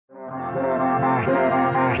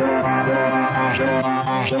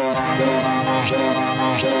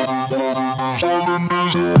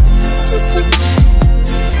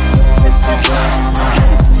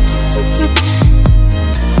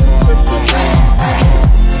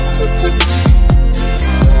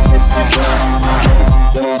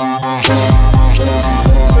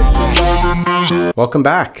Welcome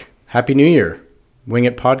back. Happy New Year. Wing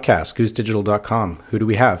It Podcast, goosedigital.com. Who do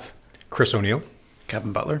we have? Chris O'Neill.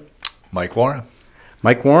 Kevin Butler. Mike Warren.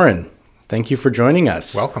 Mike Warren. Thank you for joining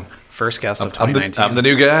us. Welcome. First guest of 2019. I'm the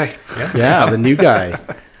new guy. Yeah, the new guy.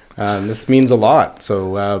 This means a lot.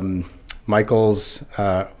 So Michael's...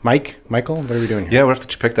 Michael, what are we doing here? Yeah, we have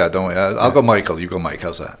to pick that, don't we? I'll go Michael. You go Mike.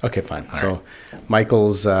 How's that? Okay, fine. All So right.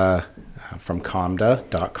 Michael's from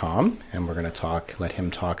comda.com, and we're going to let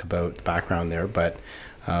him talk about the background there. But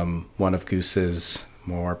one of Goose's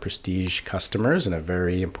more prestige customers and a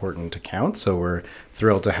very important account. So we're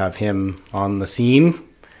thrilled to have him on the scene.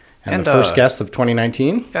 And the first guest of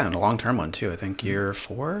 2019. Yeah, and a long-term one, too. I think year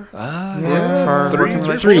 4? Yeah, Three.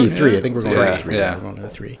 I think we're going to three. Yeah. We're going to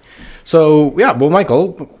 3. So, yeah, well,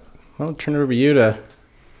 Michael, I'll turn it over to you to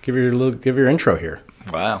give your intro here.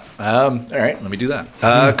 Wow. All right, let me do that.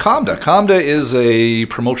 Comda. Comda is a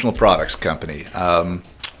promotional products company.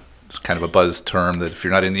 It's kind of a buzz term that if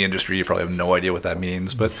you're not in the industry, you probably have no idea what that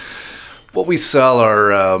means. But what we sell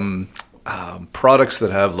are products that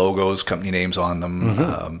have logos, company names on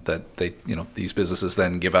them, that these businesses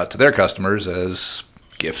then give out to their customers as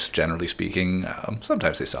gifts, generally speaking.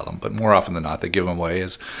 Sometimes they sell them, but more often than not, they give them away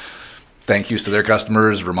as thank yous to their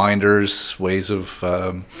customers, reminders, ways of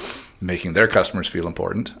making their customers feel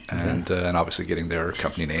important, and obviously getting their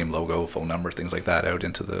company name, logo, phone number, things like that out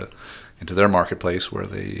into their marketplace, where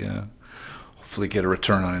they hopefully get a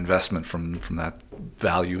return on investment from that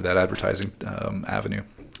value, that advertising avenue.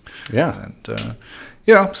 Yeah. And,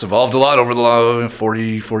 it's evolved a lot over the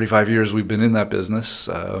 45 years we've been in that business.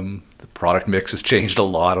 The product mix has changed a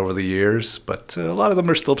lot over the years, but a lot of them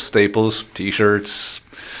are still staples: T-shirts,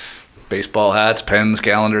 baseball hats, pens,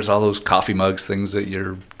 calendars, all those coffee mugs, things that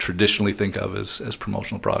you traditionally think of as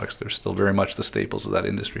promotional products. They're still very much the staples of that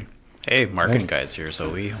industry. Hey, marketing guys here. So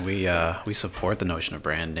we support the notion of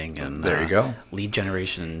branding and There you go. lead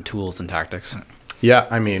generation tools and tactics. Yeah,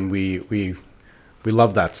 I mean, we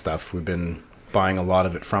love that stuff. We've been buying a lot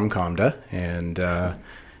of it from Comda,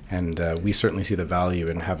 and we certainly see the value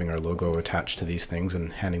in having our logo attached to these things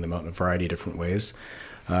and handing them out in a variety of different ways.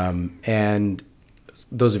 And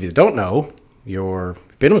those of you that don't know, you've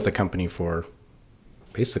been with the company for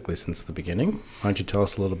basically since the beginning. Why don't you tell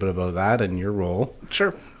us a little bit about that and your role?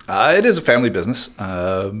 Sure. It is a family business,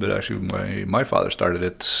 but actually my father started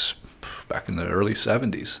it back in the early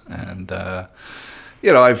 70s. And,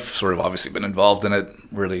 I've sort of obviously been involved in it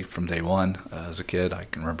really from day one. As a kid, I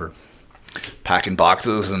can remember packing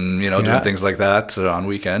boxes and, doing things like that on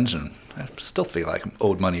weekends. And I still feel like I'm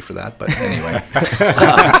owed money for that. But anyway,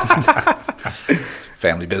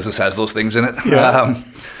 family business has those things in it. Yeah.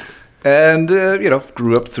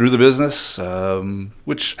 Grew up through the business,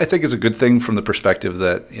 which I think is a good thing from the perspective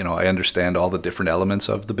that, I understand all the different elements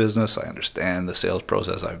of the business. I understand the sales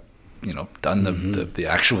process. I've, done the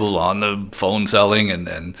actual on the phone selling, and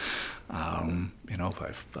then,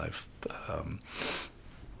 I've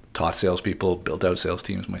taught salespeople, built out sales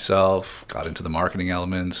teams myself, got into the marketing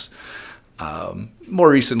elements. More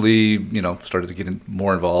recently, started to get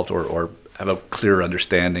more involved or have a clearer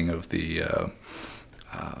understanding of the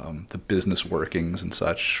business workings and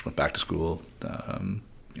such. Went back to school,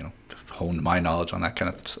 honed my knowledge on that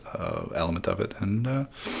kind of element of it, and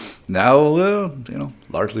now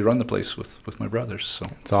largely run the place with my brothers. So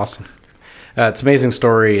it's awesome. It's an amazing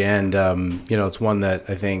story, and it's one that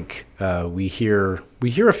I think we hear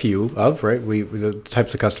a few of, right? The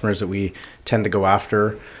types of customers that we tend to go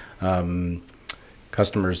after.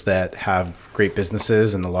 Customers that have great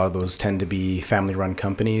businesses, and a lot of those tend to be family-run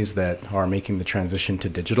companies that are making the transition to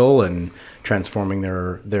digital and transforming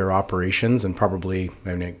their operations, and probably,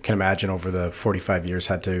 I can imagine over the 45 years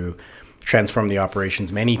had to transform the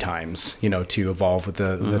operations many times, to evolve with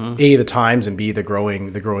the times and B, the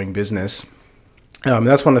growing business.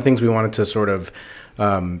 That's one of the things we wanted to sort of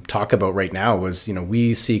talk about right now was,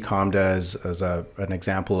 we see Comda as an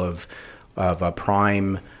example of a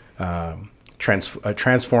prime a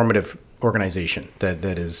transformative organization that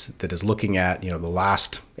is looking at the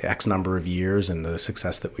last X number of years and the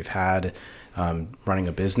success that we've had running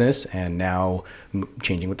a business, and now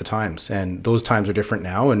changing with the times. And those times are different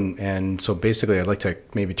now, and so basically I'd like to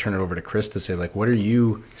maybe turn it over to Chris to say, like, what are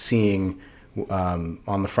you seeing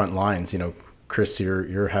on the front lines? Chris,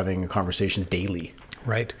 you're having conversations daily.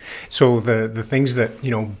 Right. So the things that,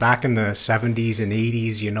 back in the 70s and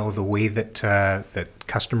 80s, the way that that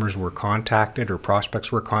customers were contacted or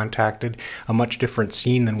prospects were contacted, a much different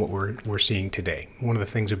scene than what we're seeing today. One of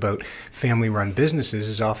the things about family-run businesses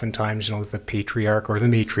is oftentimes, the patriarch or the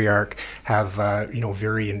matriarch have,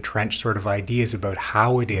 very entrenched sort of ideas about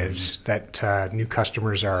how it is that new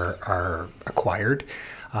customers are acquired,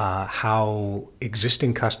 how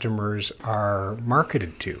existing customers are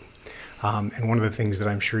marketed to. And one of the things that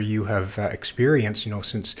I'm sure you have experienced,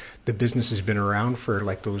 since the business has been around for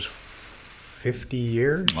like those 50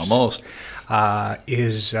 years, Almost.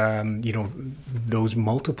 is, those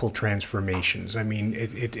multiple transformations. I mean,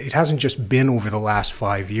 it hasn't just been over the last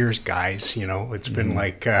 5 years, guys. It's been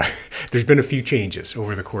like there's been a few changes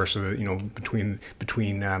over the course of the, between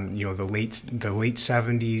the late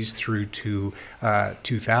 70s through to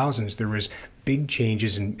 2000s. There was big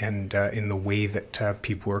changes in the way that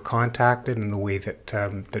people were contacted and the way that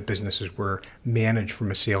that businesses were managed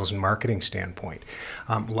from a sales and marketing standpoint.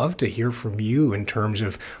 Love to hear from you in terms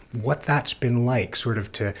of what that's been like, sort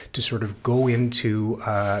of to sort of go into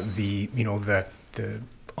the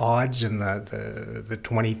odds in the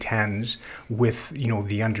 2010s with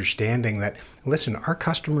the understanding that, listen, our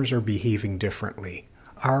customers are behaving differently.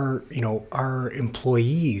 Our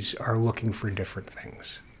employees are looking for different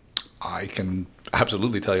things. I can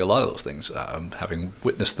absolutely tell you a lot of those things, having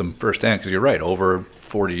witnessed them firsthand, because you're right, over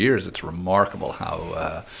 40 years, it's remarkable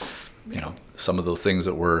how, some of those things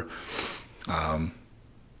that were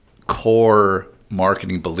core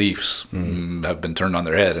marketing beliefs have been turned on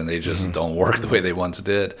their head, and they just don't work the way they once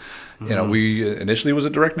did. We initially was a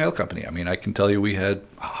direct mail company. I mean, I can tell you we had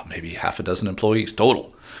maybe half a dozen employees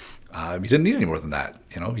total. You didn't need any more than that.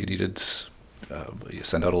 You needed, you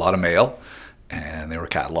send out a lot of mail, and there were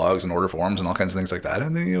catalogs and order forms and all kinds of things like that.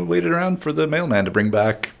 And then you waited around for the mailman to bring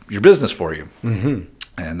back your business for you.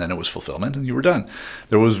 And then it was fulfillment, and you were done.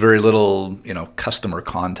 There was very little, customer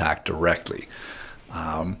contact directly.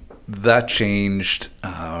 That changed.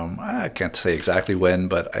 I can't say exactly when,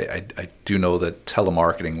 but I do know that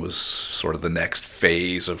telemarketing was sort of the next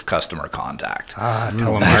phase of customer contact.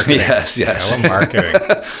 Telemarketing. Yes.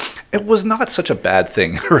 Telemarketing. It was not such a bad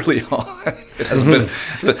thing early on. It has been.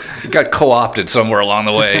 It got co-opted somewhere along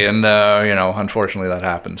the way, and unfortunately that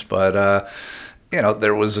happens. But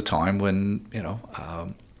there was a time when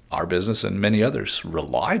our business and many others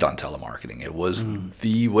relied on telemarketing. It was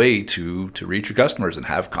the way to reach your customers and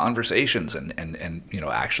have conversations and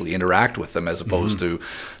actually interact with them, as opposed to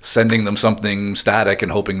sending them something static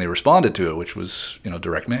and hoping they responded to it, which was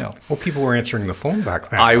direct mail. Well, people were answering the phone back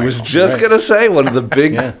then. I was just going to say, one of the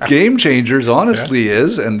big game changers, honestly,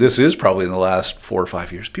 is, and this is probably in the last 4 or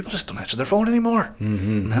 5 years, people just don't answer their phone anymore.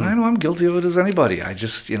 And I know I'm guilty of it as anybody. I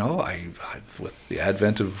just, I with the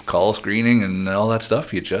advent of call screening and all that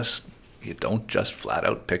stuff, you don't just flat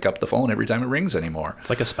out pick up the phone every time it rings anymore. It's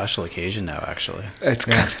like a special occasion now, actually. It's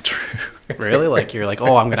kind of true. Really? Like, you're like,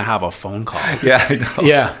 oh, I'm going to have a phone call. Yeah, I know.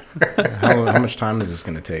 Yeah. How much time is this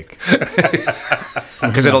going to take?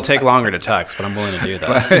 Because it'll take longer to text, but I'm willing to do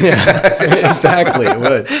that. Yeah, exactly. It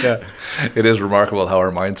would. Yeah. It is remarkable how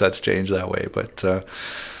our mindsets change that way. But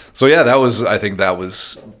so yeah, I think that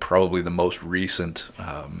was probably the most recent,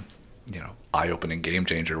 eye-opening game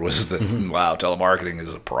changer, was that wow, telemarketing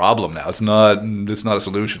is a problem now. It's not a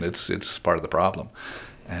solution. It's part of the problem,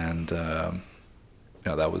 and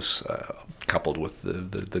that was coupled with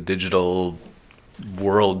the digital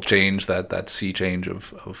world change, that sea change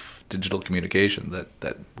of digital communication,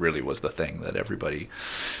 that really was the thing that everybody,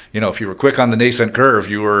 if you were quick on the nascent curve,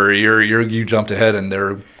 you jumped ahead, and there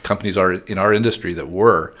are companies in our industry that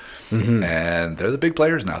were. And they're the big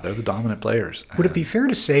players now. They're the dominant players. Would it be fair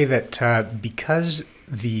to say that because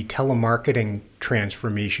the telemarketing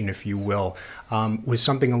transformation, if you will, was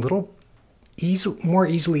something a little more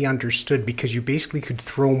easily understood, because you basically could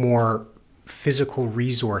throw more physical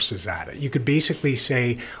resources at it? You could basically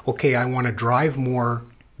say, okay, I want to drive more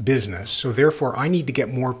business, so therefore I need to get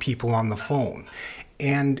more people on the phone.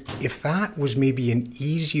 And if that was maybe an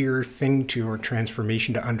easier thing or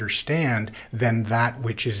transformation to understand than that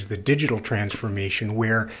which is the digital transformation,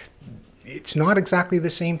 where it's not exactly the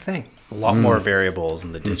same thing. A lot more variables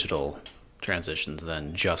in the digital transitions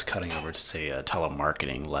than just cutting over to, say, a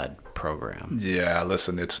telemarketing-led program. Yeah,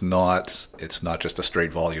 listen, it's not just a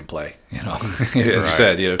straight volume play. As you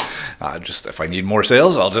said, just if I need more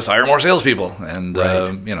sales, I'll just hire more salespeople, and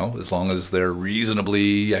as long as they're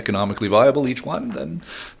reasonably economically viable, each one, then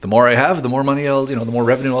the more I have, the more money the more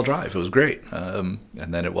revenue I'll drive. It was great, and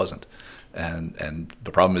then it wasn't. And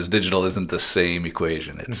the problem is, digital isn't the same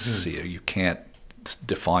equation. It's you can't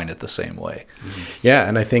define it the same way. Yeah,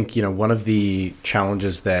 and I think, one of the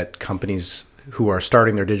challenges that companies who are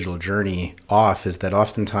starting their digital journey off is that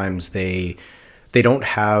oftentimes they don't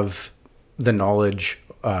have the knowledge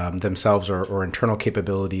themselves or internal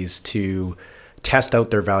capabilities to test out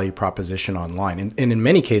their value proposition online. And in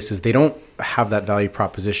many cases, they don't have that value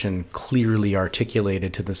proposition clearly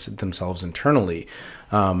articulated to themselves internally.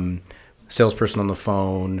 Salesperson on the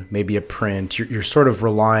phone, maybe a print, you're sort of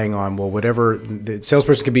relying on, well, whatever, the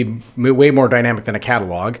salesperson could be way more dynamic than a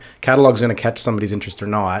catalog. Catalog's going to catch somebody's interest or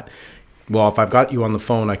not. Well, if I've got you on the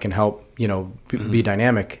phone, I can help, be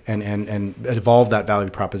dynamic and evolve that value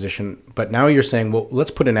proposition. But now you're saying, well,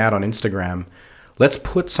 let's put an ad on Instagram. Let's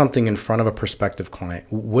put something in front of a prospective client.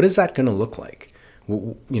 What is that going to look like?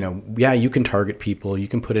 Yeah, you can target people. You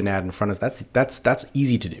can put an ad in front of that's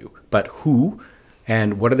easy to do. But who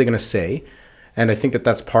and what are they going to say? And I think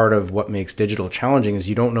that's part of what makes digital challenging is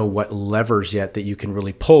you don't know what levers yet that you can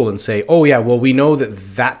really pull and say, oh yeah, well, we know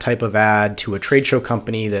that type of ad to a trade show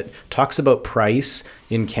company that talks about price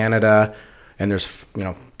in Canada, and there's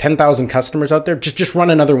 10,000 customers out there, just run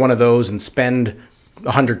another one of those and spend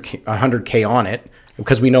 100K on it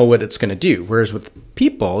because we know what it's going to do. Whereas with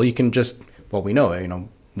people, you can just, we know,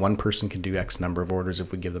 one person can do X number of orders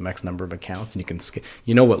if we give them X number of accounts, and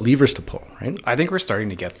you know what levers to pull, right? I think we're starting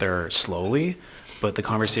to get there slowly, but the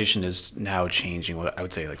conversation is now changing. I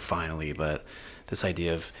would say finally, but this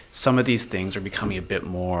idea of some of these things are becoming a bit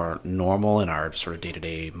more normal in our sort of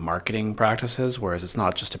day-to-day marketing practices, whereas it's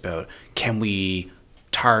not just about can we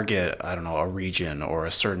target, a region or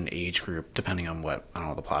a certain age group, depending on what,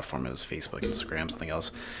 the platform is, Facebook, Instagram, something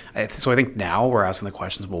else. So I think now we're asking the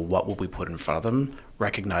questions, well, what will we put in front of them?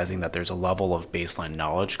 Recognizing that there's a level of baseline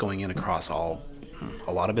knowledge going in across a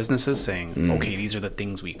lot of businesses saying, okay, these are the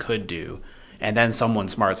things we could do. And then someone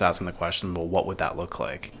smart's asking the question, well, what would that look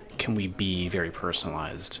like? Can we be very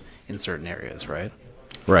personalized in certain areas, right?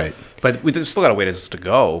 Right. But we've still got a ways to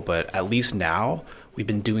go, but at least now we've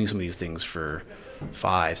been doing some of these things for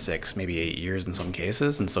 5, 6, maybe 8 years in some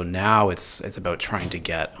cases, and so now it's about trying to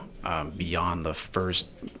get beyond the first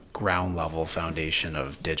ground level foundation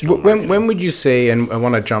of digital marketing. When would you say, and I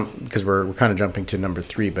want to jump because we're kind of jumping to number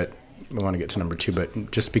 3, but I want to get to number 2,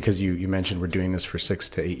 but just because you mentioned we're doing this for 6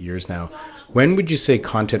 to 8 years now, when would you say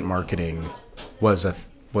content marketing was a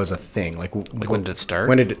thing? Like when did it start?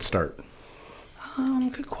 When did it start?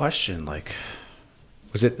 Good question.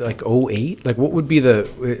 Was it like 08? Like what would be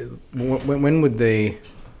when would they?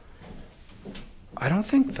 I don't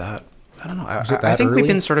think that. I don't know. Was it that I think early? we've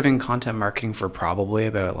been sort of in content marketing for probably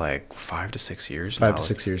about 5 to 6 years now. 5 to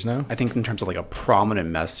 6 years now? I think in terms of a prominent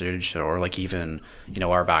message or even,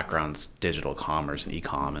 our background's digital commerce and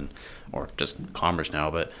e-com or just commerce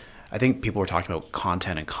now. But I think people were talking about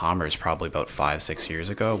content and commerce probably about 5, 6 years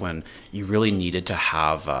ago when you really needed to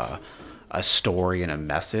have a story and a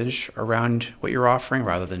message around what you're offering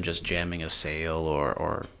rather than just jamming a sale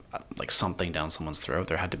or something down someone's throat.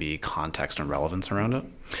 There had to be context and relevance around it.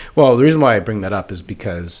 Well, the reason why I bring that up is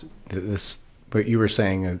because what you were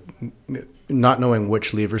saying, not knowing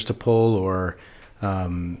which levers to pull or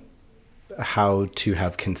how to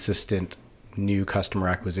have consistent new customer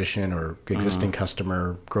acquisition or existing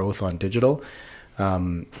customer growth on digital.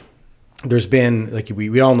 There's been,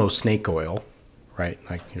 we all know snake oil, right?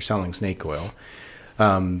 Like you're selling snake oil.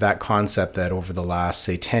 That concept that over the last,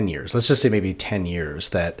 say, 10 years, let's just say maybe 10 years,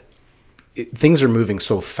 that things are moving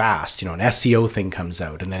so fast. An SEO thing comes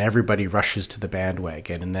out and then everybody rushes to the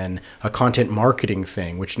bandwagon, and then a content marketing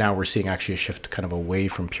thing, which now we're seeing actually a shift kind of away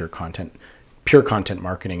from pure content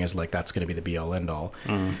marketing is that's going to be the be all end all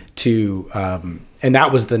to, and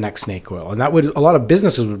that was the next snake oil. And that a lot of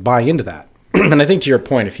businesses would buy into that. And I think to your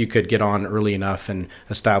point, if you could get on early enough and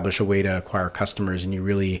establish a way to acquire customers and you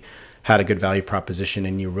really had a good value proposition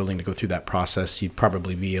and you're willing to go through that process, you'd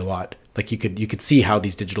probably be a lot you could see how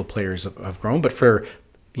these digital players have grown. But for,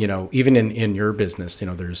 even in your business,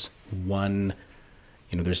 there's one,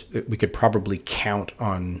 we could probably count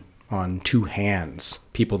on 2 hands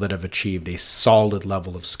people that have achieved a solid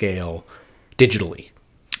level of scale digitally.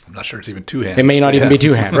 I'm not sure it's even 2 hands. It may not even be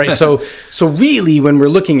 2 hands, right? So really, when we're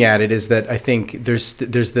looking at it, is that I think there's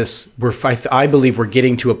this. I believe we're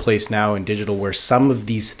getting to a place now in digital where some of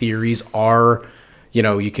these theories are,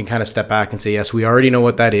 you can kind of step back and say, yes, we already know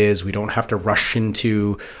what that is. We don't have to rush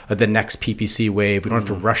into the next PPC wave. We don't have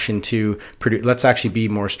to rush into. Let's actually be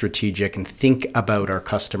more strategic and think about our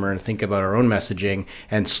customer and think about our own messaging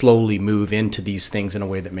and slowly move into these things in a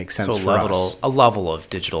way that makes sense for us. A level of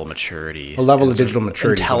digital maturity. A level of digital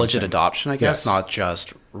maturity. Intelligent adoption, I guess, Yes. not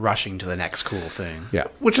just rushing to the next cool thing. Yeah.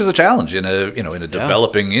 Which is a challenge in a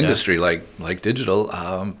developing industry like digital.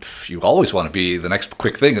 You always want to be the next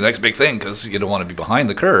quick thing, the next big thing, because you don't want to be behind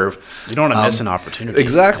the curve. You don't want to miss an opportunity.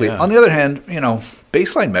 Exactly. Yeah. On the other hand,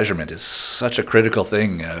 baseline measurement is such a critical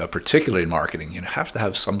thing, particularly in marketing. You have to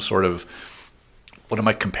have some sort of, what am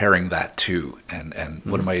I comparing that to, and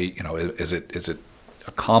what am I, is it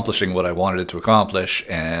accomplishing what I wanted it to accomplish,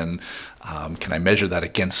 and can I measure that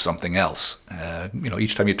against something else?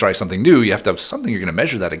 Each time you try something new, you have to have something you're going to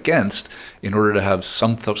measure that against in order to have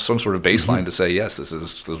some sort of baseline to say, yes, this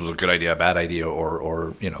was a good idea, a bad idea,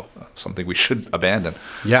 or something we should abandon.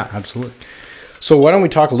 Yeah, absolutely. So why don't we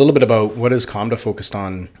talk a little bit about what is Comda focused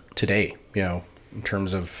on today, in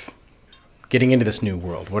terms of getting into this new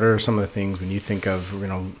world? What are some of the things when you think of,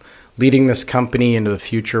 leading this company into the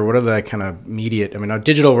future? What are the kind of immediate, now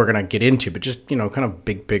digital we're going to get into, but just, kind of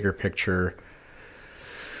bigger picture.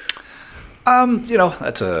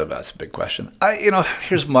 That's a big question.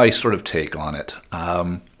 Here's my sort of take on it.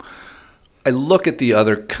 I look at the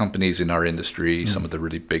other companies in our industry, some of the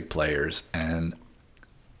really big players, and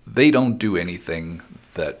they don't do anything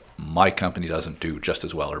that my company doesn't do just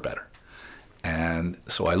as well or better. And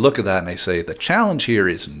so I look at that and I say, the challenge here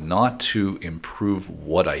is not to improve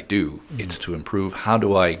what I do. It's to improve, how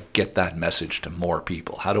do I get that message to more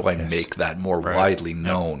people? How do I make that more widely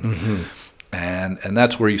known? And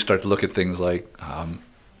that's where you start to look at things like,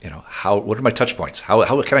 what are my touch points?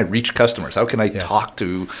 How can I reach customers? How can I talk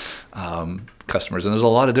to customers? And there's a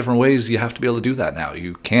lot of different ways you have to be able to do that now.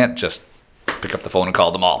 You can't just pick up the phone and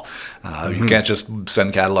call them all. You can't just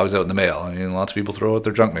send catalogs out in the mail. Lots of people throw out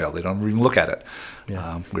their junk mail. They don't even look at it. We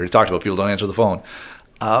already talked about people don't answer the phone.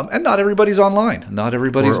 And not everybody's online. Not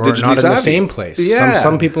everybody's digitally not savvy. In the same place. Yeah.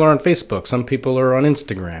 Some people are on Facebook. Some people are on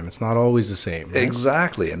Instagram. It's not always the same. Right?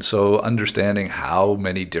 Exactly. And so understanding how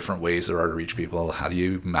many different ways there are to reach people, how do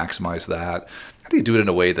you maximize that? How do you do it in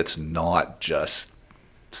a way that's not just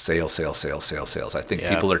sales? I think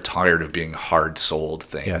people are tired of being hard sold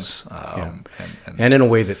things. Yes. And in a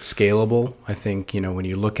way that's scalable. I think, when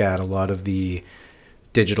you look at a lot of the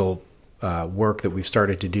digital work that we've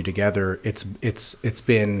started to do together, it's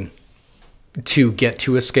been to get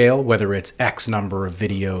to a scale, whether it's X number of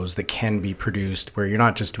videos that can be produced, where you're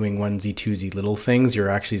not just doing onesie, twosie little things. You're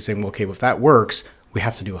actually saying, well, okay, well, if that works, we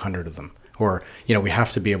have to do 100 of them. Or, we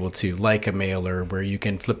have to be able to, like a mailer where you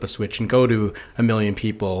can flip a switch and go to 1 million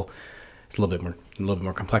people. It's a little bit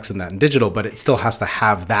more complex than that in digital, but it still has to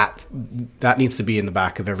have that needs to be in the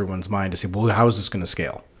back of everyone's mind to say, well, how is this going to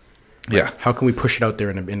scale? Yeah. How can we push it out there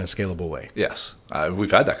in a scalable way? Yes. We've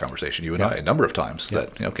had that conversation, you and I, a number of times.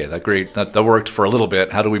 That that worked for a little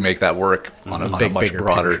bit. How do we make that work on a much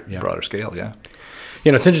broader scale? Yeah.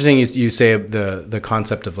 It's interesting you say the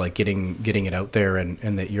concept of like getting it out there,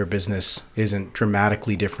 and that your business isn't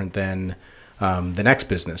dramatically different than the next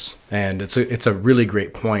business, and it's a really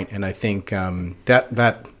great point. And I think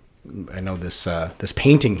that I know this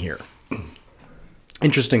painting here.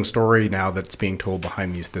 Interesting story now that's being told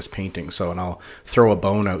behind this painting. So, and I'll throw a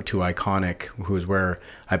bone out to Iconic, who is where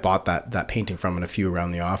I bought that painting from, and a few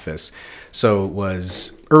around the office. So it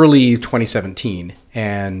was early 2017,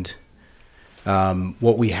 and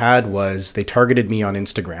what we had was they targeted me on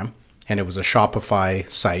Instagram, and it was a Shopify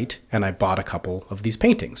site, and I bought a couple of these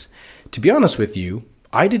paintings. To be honest with you,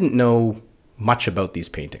 I didn't know much about these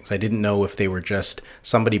paintings. I didn't know if they were just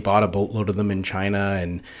somebody bought a boatload of them in China,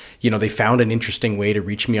 and they found an interesting way to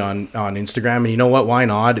reach me on Instagram, and you know what, why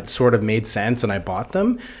not? It sort of made sense, and I bought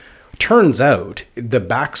them. Turns out the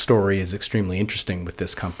backstory is extremely interesting with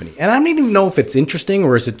this company. And I don't even know if it's interesting,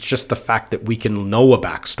 or is it just the fact that we can know a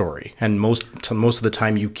backstory, and most of the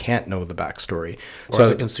time you can't know the backstory. Or so as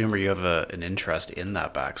a consumer, you have an interest in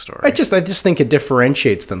that backstory. I just think it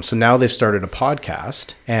differentiates them. So now they've started a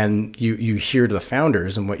podcast, and you hear the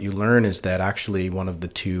founders, and what you learn is that actually one of the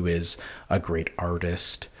two is a great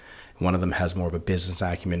artist. One of them has more of a business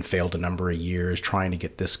acumen, failed a number of years trying to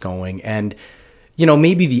get this going. And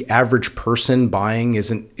maybe the average person buying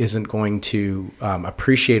isn't going to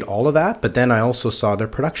appreciate all of that. But then I also saw their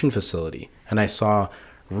production facility, and I saw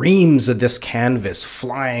reams of this canvas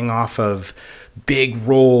flying off of big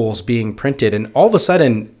rolls being printed. And all of a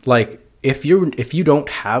sudden, like, if you don't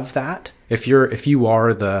have that, if you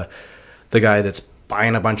are the guy that's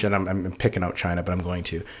buying a bunch, and I'm picking out China, but I'm going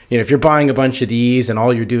to, if you're buying a bunch of these and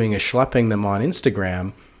all you're doing is schlepping them on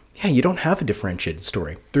Instagram, you don't have a differentiated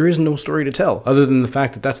story. There is no story to tell other than the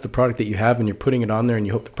fact that that's the product that you have, and you're putting it on there, and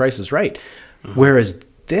you hope the price is right. Whereas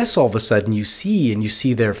this, all of a sudden, you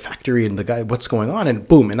see their factory and the guy, what's going on, and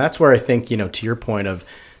boom. And that's where I think, to your point of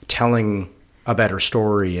telling a better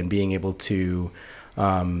story and being able to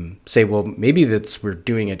say, well, maybe we're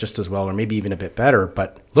doing it just as well, or maybe even a bit better.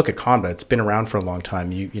 But look at Comda; it's been around for a long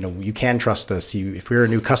time. You can trust us. If we're a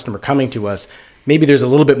new customer coming to us, maybe there's a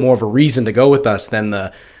little bit more of a reason to go with us than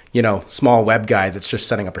the small web guy that's just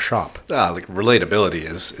setting up a shop. Like relatability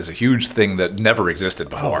is a huge thing that never existed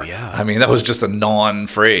before. Oh, yeah. I mean, that was just a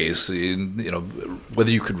non-phrase.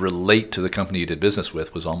 Whether you could relate to the company you did business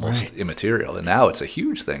with was almost immaterial, and now it's a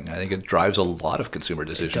huge thing. I think it drives a lot of consumer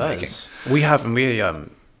decision making.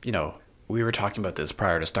 We were talking about this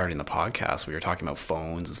prior to starting the podcast. We were talking about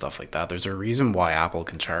phones and stuff like that. There's a reason why Apple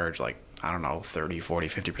can charge 30, 40,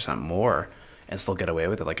 50% more and still get away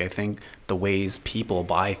with it. I think the ways people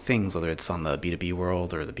buy things, whether it's on the B2B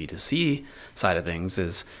world or the B2C side of things,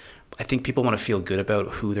 is I think people want to feel good about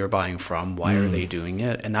who they're buying from, why are they doing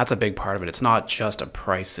it, and that's a big part of it. It's not just a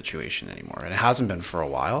price situation anymore, and it hasn't been for a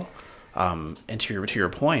while. And to your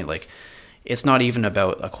point, it's not even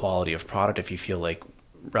about a quality of product if you feel like,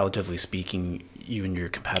 relatively speaking, you and your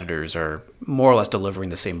competitors are more or less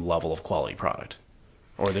delivering the same level of quality product.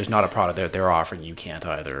 Or there's not a product that they're offering you can't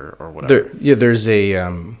either, or whatever. There's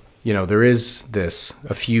there is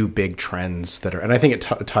a few big trends that are, and I think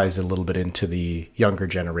it ties a little bit into the younger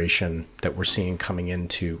generation that we're seeing coming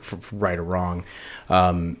into, for right or wrong.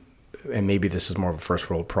 And maybe this is more of a first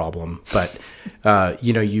world problem, but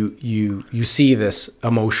you see this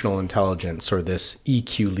emotional intelligence or this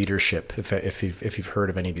EQ leadership, if you've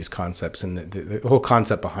heard of any of these concepts, and the whole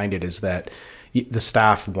concept behind it is that the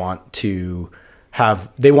staff want to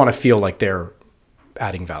feel like they're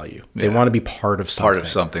adding value. They want to be part of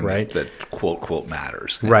something, right? that quote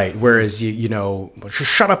matters. Right. Whereas just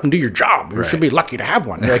shut up and do your job. You should be lucky to have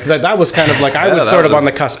one. That was kind of I was sort of on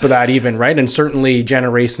the cusp of that even, right? And certainly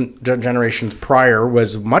generations prior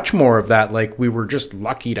was much more of that. We were just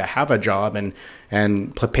lucky to have a job and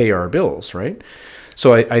pay our bills, right?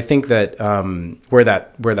 So I think that where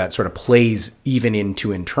that sort of plays even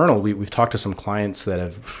into internal, we've talked to some clients that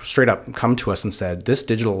have straight up come to us and said, this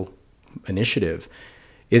digital initiative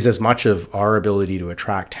is as much of our ability to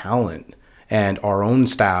attract talent and our own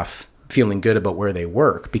staff feeling good about where they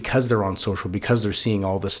work because they're on social, because they're seeing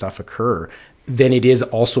all this stuff occur, than it is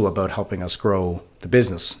also about helping us grow the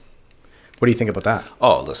business. What do you think about that?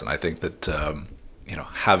 Oh, listen, I think that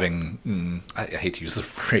having, I hate to use the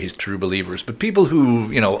phrase true believers, but people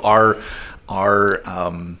who, are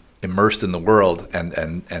immersed in the world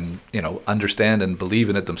and understand and believe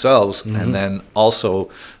in it themselves, and then also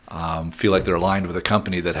feel like they're aligned with a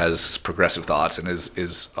company that has progressive thoughts and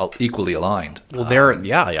is equally aligned. Well,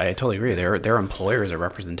 I totally agree. Their employer is a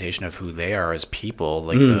representation of who they are as people,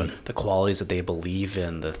 the qualities that they believe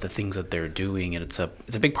in, the things that they're doing, and it's a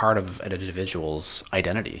big part of an individual's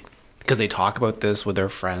identity. Because they talk about this with their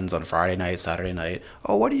friends on Friday night, Saturday night.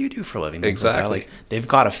 Oh, what do you do for a living? Exactly. They've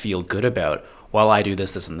got to feel good about, well, I do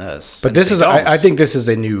this, this, and this. But I think this is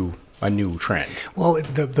a new trend. Well,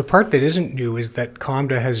 the part that isn't new is that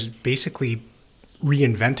Comda has basically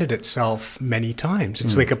reinvented itself many times.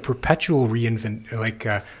 It's like a perpetual reinventing.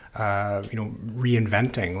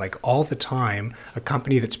 All the time. A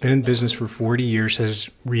company that's been in business for 40 years has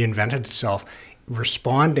reinvented itself,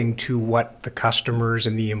 responding to what the customers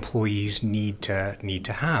and the employees need to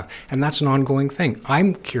have, and that's an ongoing thing.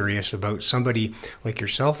 I'm curious about somebody like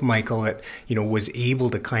yourself, Michael, that was able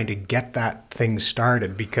to kind of get that thing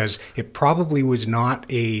started, because it probably was not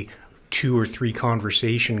a 2 or 3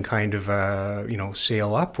 conversation kind of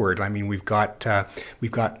sail upward. I mean, we've got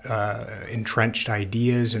entrenched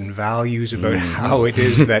ideas and values about how it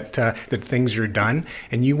is that things are done,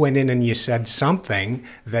 and you went in and you said something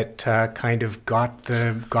that kind of got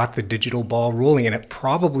the digital ball rolling, and it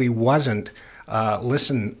probably wasn't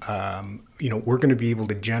we're going to be able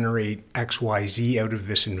to generate XYZ out of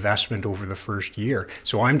this investment over the first year.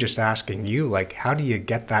 So I'm just asking you, how do you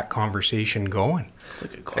get that conversation going? That's a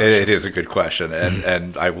good question. It is a good question.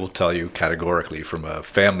 And I will tell you categorically from a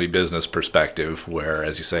family business perspective, where,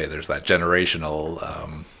 as you say, there's that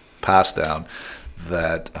generational pass down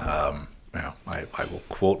that, I will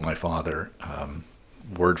quote my father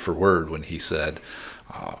word for word when he said,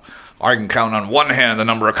 I can count on one hand the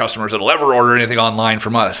number of customers that'll ever order anything online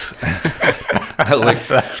from us. I was like,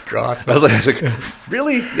 that's awesome. I was like,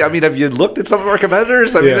 really? I mean, have you looked at some of our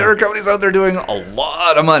competitors? I mean, there are companies out there doing a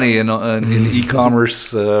lot of money in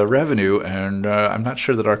e-commerce revenue, and I'm not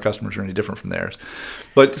sure that our customers are any different from theirs.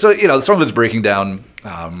 But so, some of it's breaking down,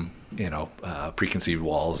 preconceived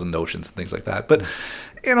walls and notions and things like that. But,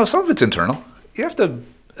 some of it's internal. You have to,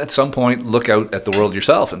 at some point, look out at the world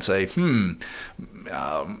yourself and say,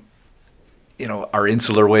 our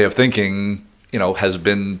insular way of thinking, has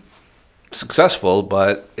been successful,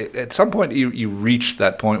 but at some point you reach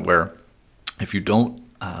that point where if you don't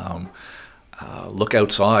look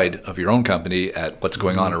outside of your own company at what's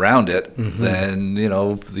going on around it, then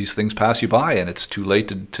these things pass you by, and it's too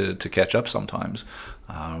late to catch up sometimes.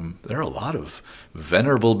 There are a lot of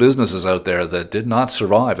venerable businesses out there that did not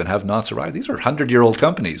survive and have not survived. These are 100-year-old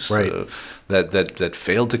companies, right, that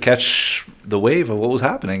failed to catch the wave of what was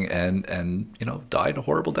happening and died a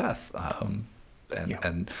horrible death.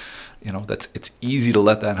 It's easy to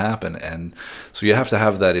let that happen, and so you have to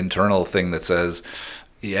have that internal thing that says,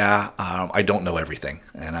 I don't know everything,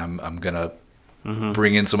 and I'm gonna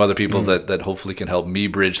bring in some other people that hopefully can help me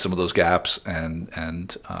bridge some of those gaps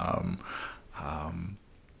and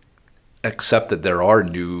accept that there are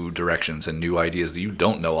new directions and new ideas that you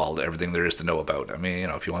don't know everything there is to know about. I mean,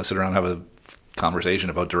 if you want to sit around and have a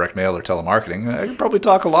conversation about direct mail or telemarketing, I could probably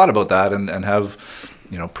talk a lot about that and have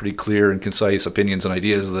pretty clear and concise opinions and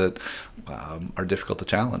ideas that are difficult to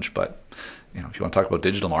challenge. But if you want to talk about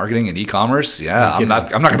digital marketing and e-commerce, I'm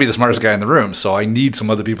not going to be the smartest guy in the room. So I need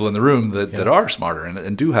some other people in the room that are smarter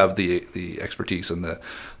and do have the expertise and the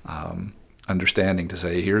understanding to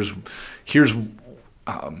say, here's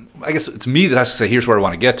I guess it's me that has to say, here's where I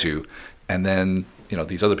want to get to, and then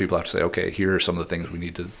these other people have to say, okay, here are some of the things we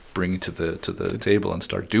need to bring to the table and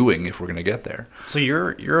start doing if we're going to get there. So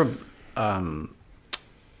you're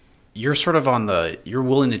sort of you're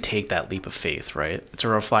willing to take that leap of faith, right? It's a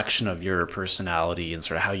reflection of your personality and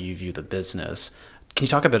sort of how you view the business. Can you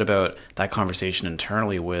talk a bit about that conversation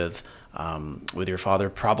internally with your father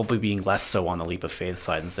probably being less so on the leap of faith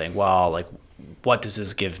side and saying, well, like, what does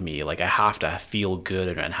this give me? Like, I have to feel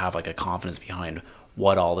good and have like a confidence behind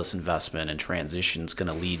what all this investment and transition is going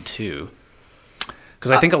to lead to.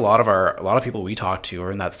 Because I think a lot of people we talk to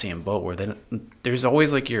are in that same boat where there's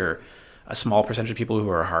always like a small percentage of people who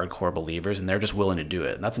are hardcore believers and they're just willing to do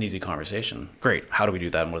it. And that's an easy conversation. Great. How do we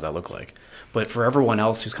do that? And what does that look like? But for everyone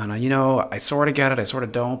else who's kind of, I sort of get it, I sort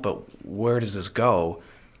of don't, but where does this go?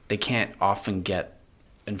 They can't often get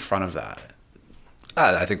in front of that.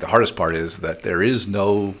 I think the hardest part is that there is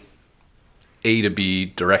no A to B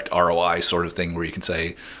direct ROI sort of thing where you can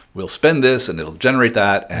say, we'll spend this and it'll generate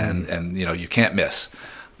that and you can't miss.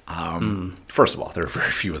 First of all, there are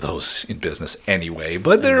very few of those in business anyway,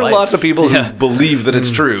 but there are lots of people who believe that it's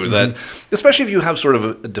true, that especially if you have sort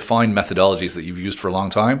of defined methodologies that you've used for a long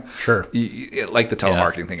time. Sure. Like the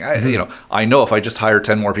telemarketing thing. I know if I just hire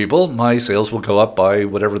 10 more people, my sales will go up by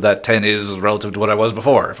whatever that 10 is relative to what I was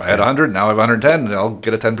before. If I had 100, now I have 110, and I'll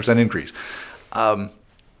get a 10% increase. That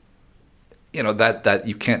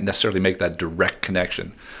you can't necessarily make that direct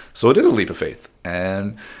connection. So it is a leap of faith.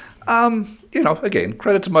 And again,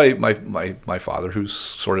 credit to my father, who's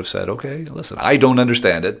sort of said, okay, listen, I don't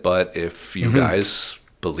understand it, but if you guys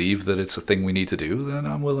believe that it's a thing we need to do, then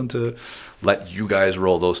I'm willing to let you guys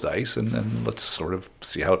roll those dice and let's sort of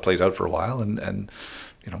see how it plays out for a while and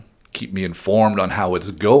keep me informed on how it's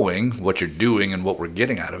going, what you're doing and what we're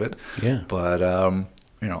getting out of it. Yeah. But,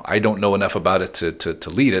 I don't know enough about it to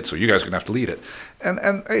lead it, so you guys are going to have to lead it. And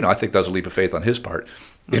I think that was a leap of faith on his part.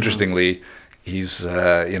 Interestingly, he's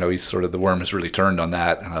sort of, the worm has really turned on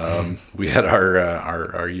that. We had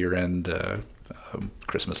our year-end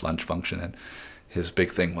Christmas lunch function, and his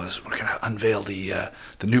big thing was, we're going to unveil the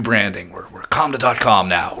new branding. We're Comda.com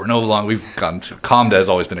now. We're no longer, we've gone to, Comda has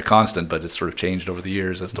always been a constant, but it's sort of changed over the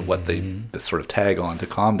years as to what the sort of tag on to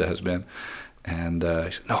Comda has been. And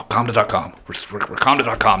he said, no, Comda.com. We're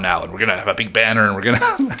Comda.com now, and we're going to have a big banner, and we're going to...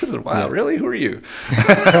 I said, wow, really? Who are you?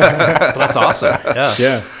 That's awesome. Yeah.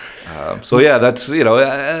 Yeah. That's,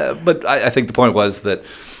 but I think the point was that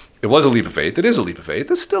it was a leap of faith. It is a leap of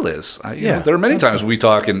faith. It still is. There are many times we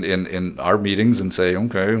talk in our meetings and say,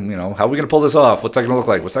 okay, how are we going to pull this off? What's that going to look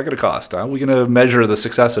like? What's that going to cost? How are we going to measure the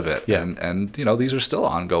success of it? Yeah. And these are still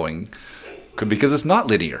ongoing because it's not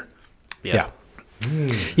linear. Yeah.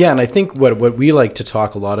 Yeah, and I think what we like to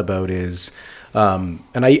talk a lot about is, and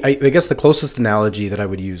I guess the closest analogy that I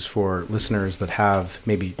would use for listeners that have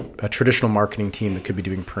maybe a traditional marketing team that could be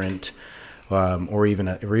doing print, or even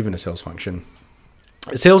a sales function.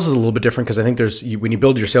 Sales is a little bit different because I think when you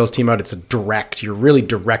build your sales team out, you're really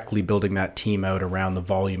directly building that team out around the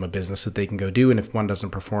volume of business that they can go do, and if one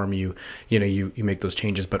doesn't perform, you make those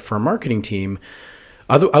changes. But for a marketing team,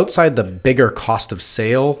 outside the bigger cost of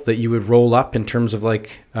sale that you would roll up in terms of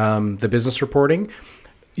the business reporting,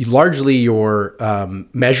 largely your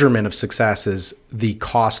measurement of success is the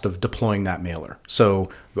cost of deploying that mailer. So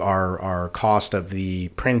our cost of the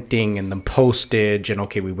printing and the postage, and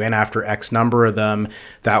okay, we went after X number of them,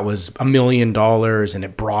 that was $1 million and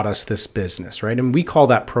it brought us this business, right? And we call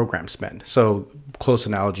that program spend. So close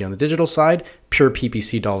analogy on the digital side, pure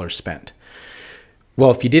PPC dollars spent. Well,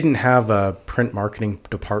 if you didn't have a print marketing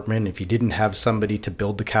department, if you didn't have somebody to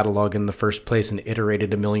build the catalog in the first place and iterate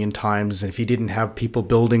it a million times, and if you didn't have people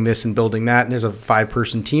building this and building that, and there's a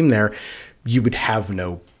 5-person team there, you would have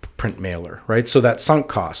no print mailer, right? So that sunk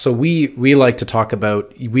cost. So we like to talk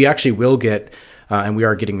about, we actually will get, and we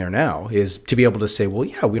are getting there now, is to be able to say, well,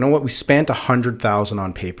 yeah, you know what? We spent $100,000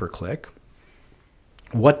 on pay-per-click.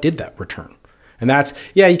 What did that return? And that's,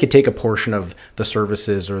 yeah, you could take a portion of the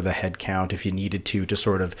services or the head count if you needed to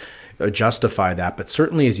sort of justify that. But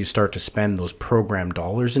certainly as you start to spend those program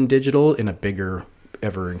dollars in digital in a bigger,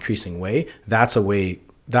 ever increasing way, that's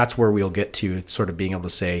where we'll get to sort of being able to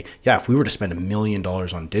say, yeah, if we were to spend $1 million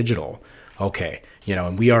on digital, okay,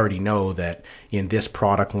 and we already know that in this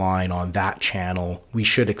product line on that channel, we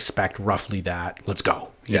should expect roughly that. Let's go.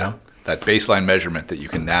 You know? That baseline measurement that you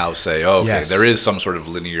can now say, oh, okay, yes. There is some sort of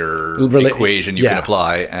linear equation you can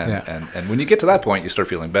apply. And when you get to that point, you start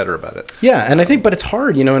feeling better about it. Yeah. And I think, but it's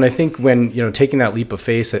hard, and I think when, taking that leap of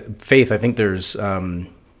faith, I think there's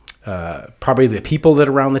probably the people that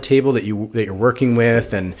are around the table that you're working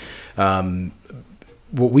with. And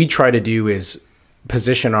what we try to do is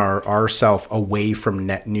position ourselves away from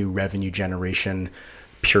net new revenue generation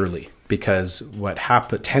purely. Because what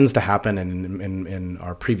tends to happen in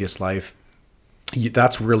our previous life,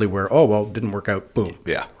 that's really where, oh, well, it didn't work out, boom.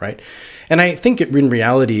 Yeah. Right? And I think in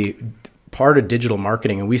reality, part of digital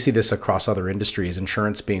marketing, and we see this across other industries,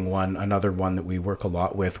 insurance being another one that we work a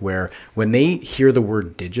lot with, where when they hear the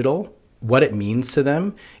word digital, what it means to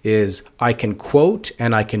them is I can quote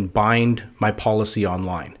and I can bind my policy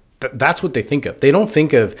online. That's what they think of. They don't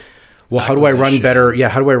think of, well, how do I run better? Yeah,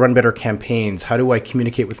 how do I run better campaigns? How do I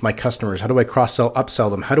communicate with my customers? How do I cross-sell, upsell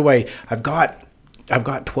them? I've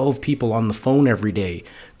got 12 people on the phone every day.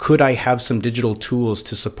 Could I have some digital tools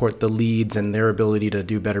to support the leads and their ability to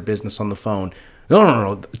do better business on the phone?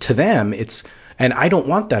 No. To them, and I don't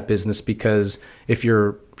want that business, because if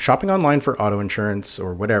you're shopping online for auto insurance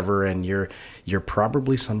or whatever, and you're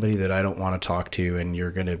probably somebody that I don't want to talk to, and you're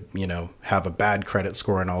going to, have a bad credit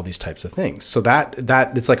score and all these types of things. So that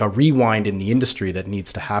it's like a rewind in the industry that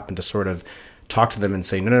needs to happen to sort of talk to them and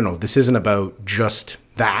say, no, this isn't about just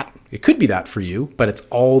that. It could be that for you, but it's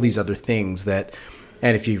all these other things that,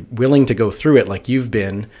 and if you're willing to go through it like you've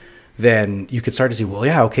been, then you could start to see, well,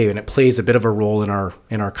 yeah, okay, and it plays a bit of a role in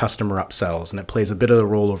our customer upsells, and it plays a bit of a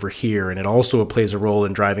role over here, and it also plays a role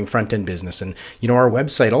in driving front-end business. And, our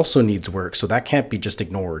website also needs work, so that can't be just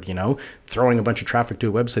ignored, Throwing a bunch of traffic to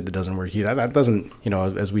a website that doesn't work, that doesn't,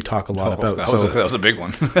 as we talk a lot about. That was a big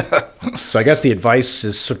one. So I guess the advice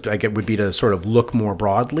would be to sort of look more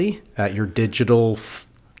broadly at your digital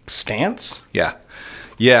stance. Yeah.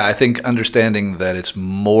 Yeah, I think understanding that it's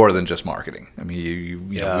more than just marketing. I mean,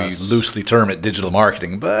 you know, we loosely term it digital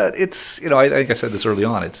marketing, but it's, I think I said this early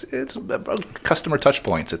on, it's about customer touch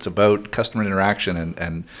points. It's about customer interaction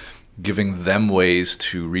and giving them ways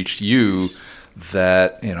to reach you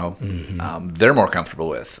that, they're more comfortable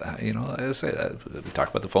with. As I say, we talk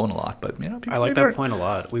about the phone a lot, but, I like that point a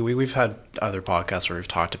lot. We've had other podcasts where we've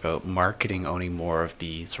talked about marketing owning more of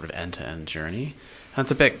the sort of end-to-end journey. And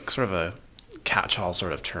it's a bit sort of a catch-all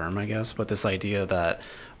sort of term, I guess, but this idea that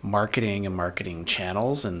marketing and marketing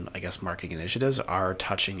channels and I guess marketing initiatives are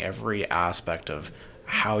touching every aspect of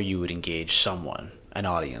how you would engage someone, an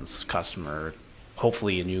audience, customer,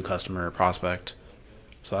 hopefully a new customer, prospect.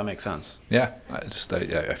 So that makes sense. Yeah,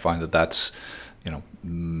 I find that's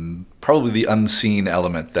probably the unseen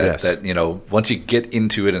element that once you get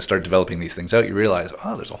into it and start developing these things out, you realize,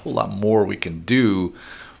 there's a whole lot more we can do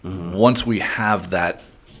once we have that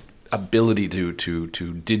ability to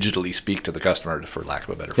digitally speak to the customer, for lack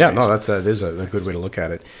of a better phrase. Yeah, no, that is a good way to look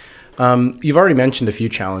at it. You've already mentioned a few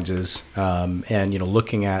challenges, and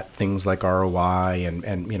looking at things like ROI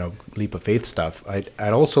and leap of faith stuff.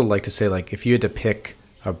 I'd also like to say, like, if you had to pick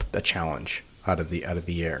a challenge out of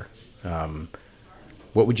the air,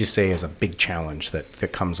 what would you say is a big challenge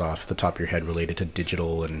that comes off the top of your head related to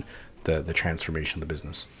digital and the transformation of the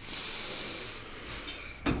business?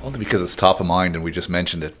 Only because it's top of mind and we just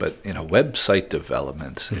mentioned it, but website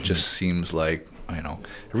development, it just seems like,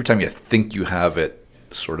 every time you think you have it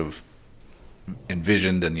sort of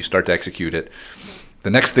envisioned and you start to execute it,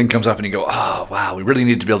 the next thing comes up and you go, oh, wow, we really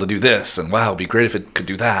need to be able to do this, and wow, it'd be great if it could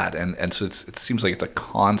do that. And so it seems like it's a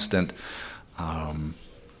constant,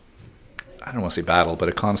 I don't want to say battle, but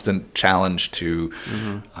a constant challenge to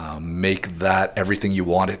make that everything you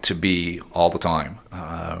want it to be all the time.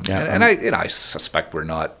 I suspect we're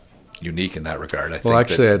not unique in that regard. I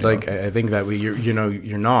think that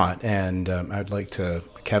you're not, and I'd like to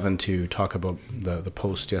Kevin to talk about the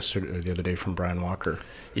post yesterday or the other day from Brian Walker.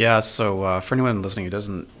 Yeah, so for anyone listening who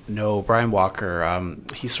doesn't know, Brian Walker,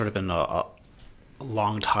 he's sort of been a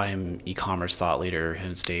long-time e-commerce thought leader in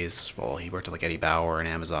his days. Well, he worked at like Eddie Bauer and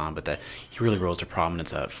Amazon, but that he really rose to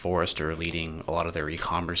prominence at Forrester, leading a lot of their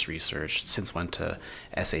e-commerce research. Since went to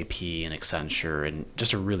SAP and Accenture, and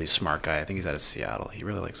just a really smart guy. I think he's out of Seattle. He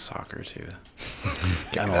really likes soccer too.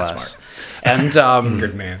 MLS. And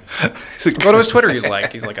Good man. go to his Twitter. He's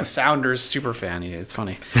like a Sounders super fan. It's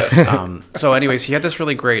funny. So, anyways, he had this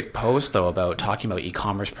really great post though about talking about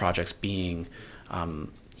e-commerce projects being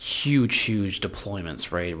huge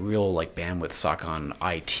deployments, right? Real like bandwidth suck on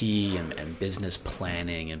IT and business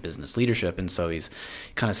planning and business leadership. And so he's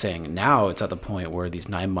kind of saying now it's at the point where these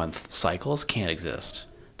 9-month cycles can't exist,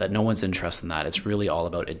 that no one's interested in that. It's really all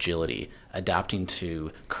about agility, adapting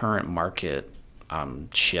to current market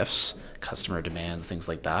shifts, customer demands, things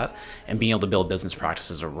like that, and being able to build business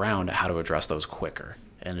practices around how to address those quicker.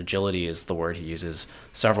 And agility is the word he uses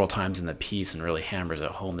several times in the piece, and really hammers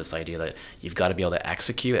at home this idea that you've got to be able to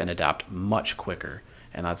execute and adapt much quicker.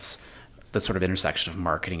 And that's the sort of intersection of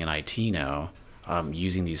marketing and IT now,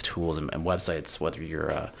 using these tools and websites, whether you're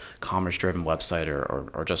a commerce-driven website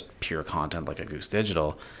or just pure content like a Goose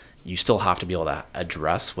Digital, you still have to be able to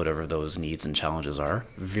address whatever those needs and challenges are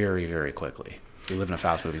very, very quickly. We live in a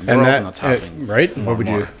fast-moving world, and that's happening. Right? More What would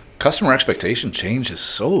and you... more. Customer expectation changes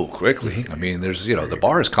so quickly. I mean, there's, the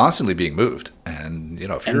bar is constantly being moved. And, if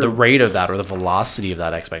you're... And the rate of that, or the velocity of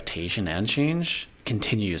that expectation and change,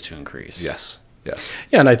 continues to increase. Yes. Yes.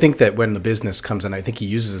 Yeah, and I think that when the business comes in, I think he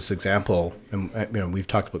uses this example, and we've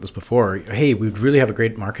talked about this before. Hey, we'd really have a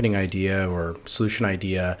great marketing idea or solution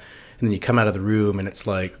idea, and then you come out of the room and it's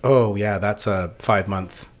like, oh yeah, that's a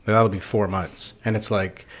 5-month, that'll be 4 months, and it's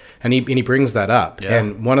like, and he brings that up. Yeah.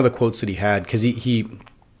 And one of the quotes that he had, because he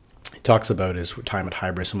talks about his time at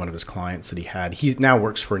Hybris and one of his clients that he had. He now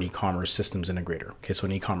works for an e-commerce systems integrator. Okay, so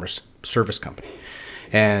an e-commerce service company,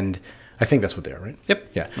 and I think that's what they are, right?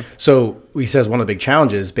 Yep. Yeah. So he says one of the big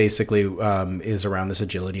challenges basically is around this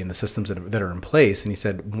agility and the systems that are in place. And he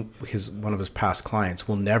said one of his past clients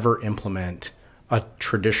will never implement a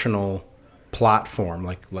traditional platform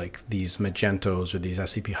like these Magentos or these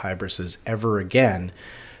SAP Hybrises ever again.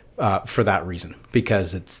 For that reason,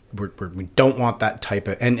 because we don't want that type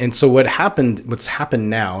of, and so what's happened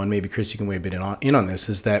now, and maybe Chris, you can weigh a bit in on this,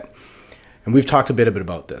 is that, and we've talked a bit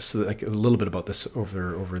about this, like a little bit about this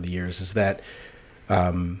over the years, is that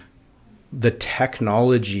the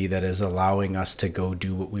technology that is allowing us to go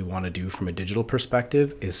do what we want to do from a digital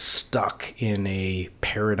perspective is stuck in a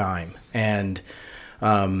paradigm, and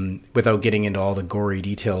without getting into all the gory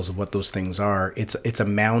details of what those things are, it's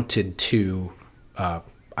amounted to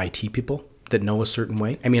IT people that know a certain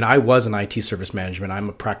way. I mean, I was an IT service management. I'm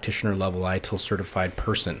a practitioner level ITIL certified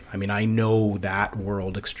person. I mean, I know that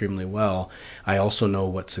world extremely well. I also know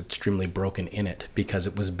what's extremely broken in it, because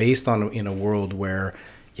it was based in a world where,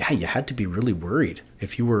 yeah, you had to be really worried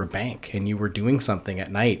if you were a bank and you were doing something at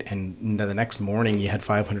night, and the next morning you had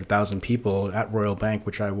 500,000 people at Royal Bank,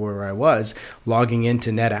 where I was, logging into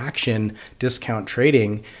NetAction discount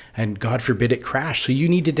trading, and God forbid it crashed. So you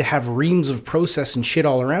needed to have reams of process and shit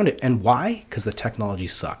all around it. And why? Because the technology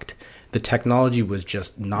sucked. The technology was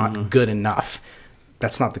just not good enough.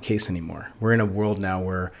 That's not the case anymore. We're in a world now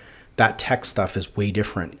where that tech stuff is way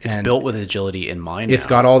different. It's built with agility in mind. It's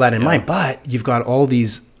got all that in mind, but you've got all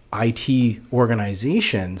these IT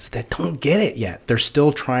organizations that don't get it yet. They're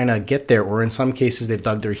still trying to get there, or in some cases they've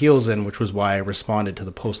dug their heels in, which was why I responded to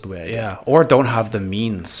the post the way I did. Yeah, or don't have the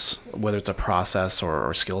means, whether it's a process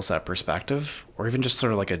or skill set perspective, or even just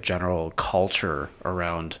sort of like a general culture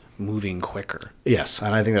around moving quicker. Yes,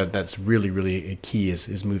 and I think that's really, really a key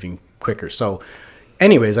is moving quicker. So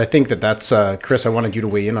anyways, I think that's, Chris, I wanted you to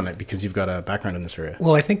weigh in on it because you've got a background in this area.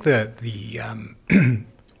 Well, I think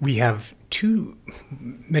we have too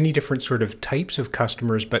many different sort of types of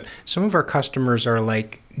customers, but some of our customers are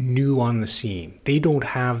like new on the scene. They don't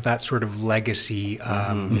have that sort of legacy,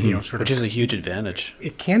 Which is a huge advantage.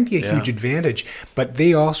 It can be a huge advantage, but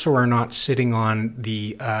they also are not sitting on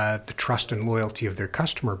the trust and loyalty of their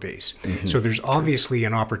customer base. So there's obviously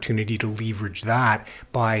an opportunity to leverage that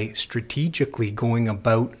by strategically going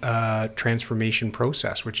about transformation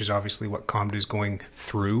process, which is obviously what Comda is going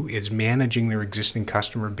through, is managing their existing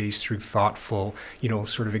customer base through thoughtful,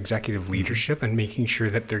 sort of executive leadership and making sure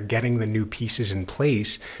that they're getting the new pieces in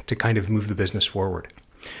place to kind of move the business forward.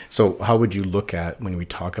 So how would you look at when we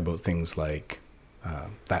talk about things like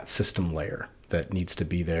that system layer that needs to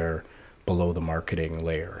be there below the marketing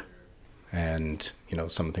layer? And,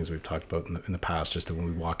 some of the things we've talked about in the past, just that when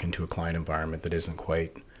we walk into a client environment that isn't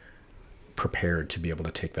quite prepared to be able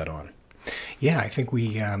to take that on? Yeah, I think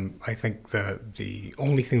I think the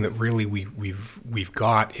only thing that really we've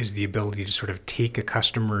got is the ability to sort of take a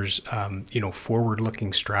customer's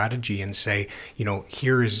forward-looking strategy and say,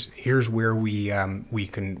 here's where we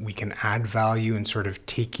can add value and sort of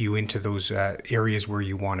take you into those areas where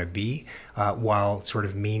you want to be, while sort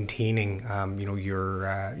of maintaining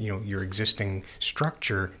your existing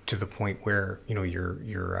structure to the point where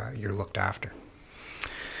you're looked after.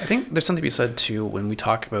 I think there's something to be said too when we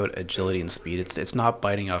talk about agility and speed. It's not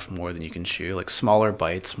biting off more than you can chew. Like smaller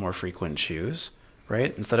bites, more frequent chews,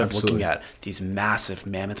 right? Instead of looking at these massive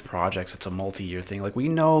mammoth projects, it's a multi-year thing. Like we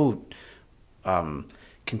know,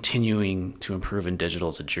 continuing to improve in digital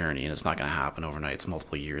is a journey, and it's not going to happen overnight. It's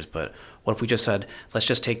multiple years. But what if we just said, let's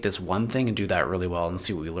just take this one thing and do that really well and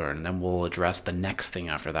see what we learn, and then we'll address the next thing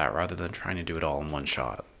after that, rather than trying to do it all in one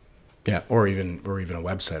shot. Yeah, or even a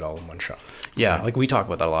website all in one shot. Yeah, like we talk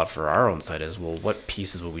about that a lot for our own site is, well, what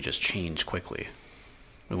pieces will we just change quickly?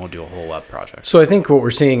 We won't do a whole web project. So I think what we're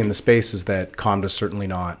seeing in the space is that Comda is certainly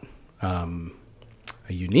not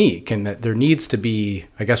unique, and that there needs to be,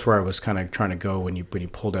 I guess where I was kind of trying to go when you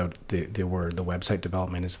pulled out the word, the website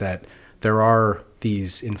development, is that there are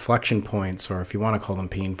these inflection points, or if you want to call them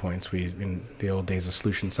pain points, in the old days of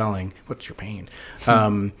solution selling, what's your pain?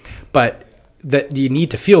 But that you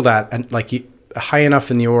need to feel that, and like high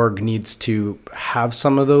enough in the org needs to have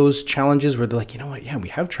some of those challenges where they're like, you know what, yeah, we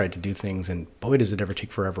have tried to do things and boy, does it ever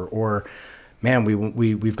take forever. Or man,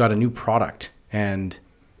 we've got a new product and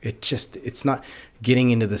it's not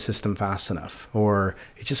getting into the system fast enough, or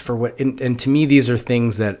it's just for what, and to me, these are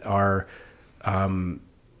things that are, I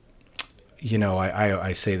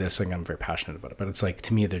say this, like I'm very passionate about it, but it's like,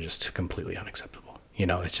 to me, they're just completely unacceptable.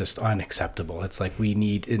 It's just unacceptable. It's like we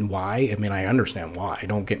need, and why? I mean, I understand why.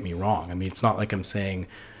 Don't get me wrong. I mean, it's not like I'm saying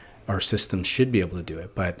our systems should be able to do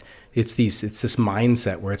it, but it's this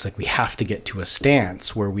mindset where it's like we have to get to a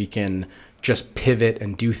stance where we can just pivot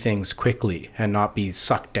and do things quickly and not be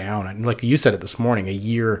sucked down. And like you said it this morning,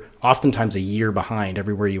 oftentimes a year behind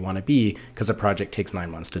everywhere you want to be because a project takes 9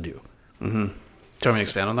 months to do. Mm-hmm. Do you want me to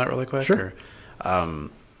expand on that really quick? Sure.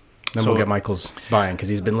 Then we'll get Michael's buy-in because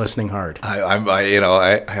he's been listening hard. I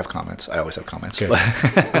have comments. I always have comments.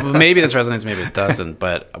 Maybe this resonates, maybe it doesn't.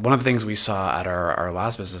 But one of the things we saw at our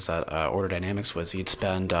last business at Order Dynamics was he'd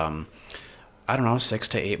spend, 6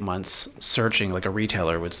 to 8 months searching, like a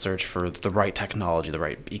retailer would search for the right technology, the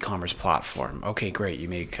right e-commerce platform. Okay, great. You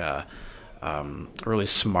make a really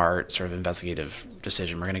smart sort of investigative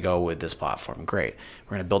decision. We're going to go with this platform. Great.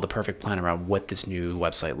 We're going to build the perfect plan around what this new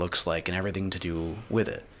website looks like and everything to do with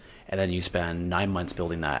it. And then you spend 9 months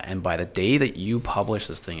building that. And by the day that you publish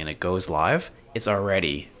this thing and it goes live, it's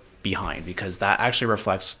already behind, because that actually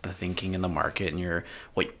reflects the thinking in the market and your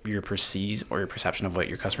perception of what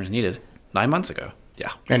your customers needed 9 months ago.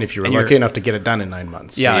 Yeah. And if you were lucky enough to get it done in 9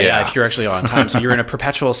 months. Yeah, if you're actually on time. So you're in a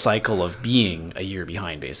perpetual cycle of being a year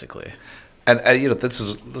behind, basically. And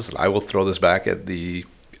listen, I will throw this back at the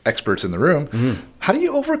experts in the room. Mm-hmm. How do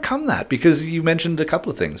you overcome that? Because you mentioned a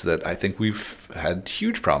couple of things that I think we've had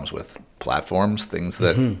huge problems with. Platforms, things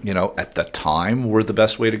that, at the time were the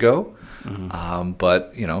best way to go. Mm-hmm.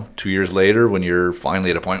 But 2 years later, when you're finally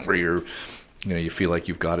at a point where you feel like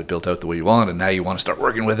you've got it built out the way you want, and now you want to start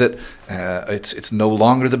working with it, it's no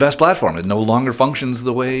longer the best platform. It no longer functions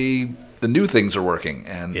the way the new things are working,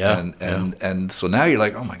 and so now you're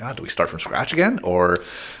like, oh my God, do we start from scratch again? Or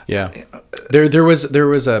there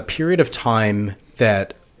was a period of time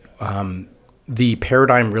that the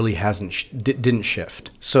paradigm really didn't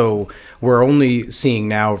shift. So we're only seeing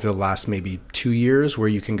now over the last maybe 2 years where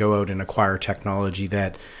you can go out and acquire technology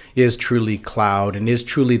that is truly cloud and is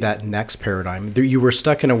truly that next paradigm. You were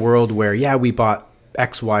stuck in a world where we bought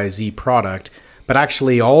XYZ product, but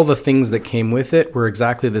actually all the things that came with it were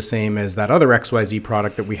exactly the same as that other XYZ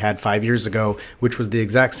product that we had 5 years ago, which was the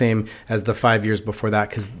exact same as the 5 years before that,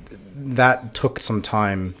 because that took some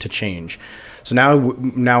time to change. So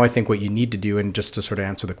now I think what you need to do, and just to sort of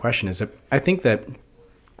answer the question, is that I think that,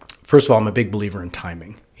 first of all, I'm a big believer in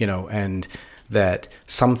timing, and that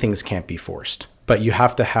some things can't be forced, but you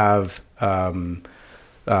have to have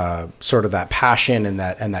sort of that passion and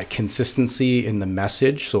that consistency in the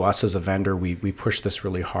message. So us as a vendor, we push this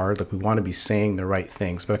really hard. Like we want to be saying the right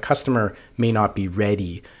things, but a customer may not be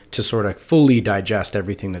ready to sort of fully digest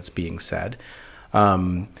everything that's being said.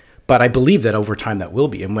 But I believe that over time that will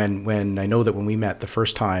be. And when I know that when we met the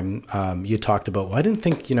first time, you talked about, well, I didn't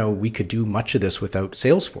think, we could do much of this without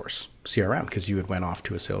Salesforce CRM, because you had went off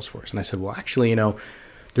to a Salesforce. And I said, well, actually,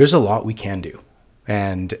 there's a lot we can do.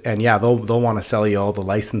 And yeah, they'll want to sell you all the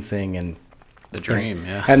licensing and The dream,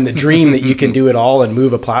 yeah. And the dream that you can do it all and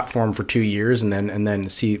move a platform for 2 years and then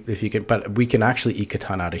see if you can, but we can actually eke a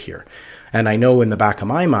ton out of here. And I know in the back of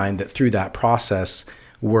my mind that through that process,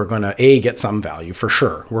 we're going to get some value for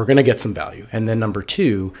sure. We're going to get some value. And then number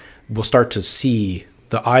two, we'll start to see,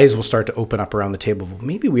 the eyes will start to open up around the table. Well,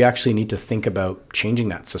 maybe we actually need to think about changing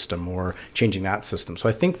that system or changing that system. So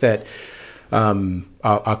I think that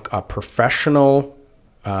a professional,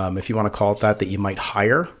 if you want to call it that you might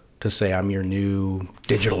hire to say, I'm your new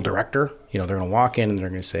digital director. They're going to walk in and they're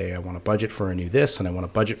going to say, I want a budget for a new this, and I want a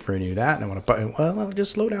budget for a new that, and I want to, well,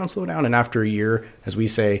 just slow down. And after a year, as we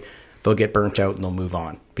say, they'll get burnt out and they'll move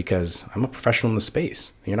on because I'm a professional in the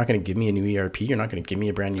space. You're not going to give me a new ERP. You're not going to give me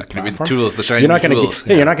a brand new platform. Give me the tools, the shiny you're not gonna tools.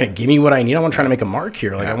 You're not going to give me what I need. I want to try to make a mark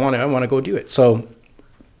here. Like I want to go do it. So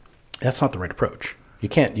that's not the right approach. You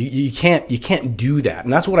can't do that.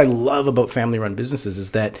 And that's what I love about family-run businesses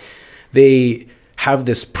is that they have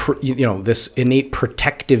this, this innate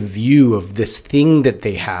protective view of this thing that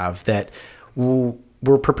they have that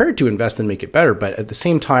we're prepared to invest and make it better. But at the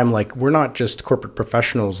same time, like we're not just corporate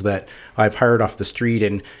professionals that I've hired off the street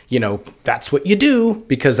and, that's what you do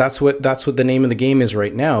because that's what the name of the game is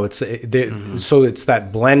right now. So it's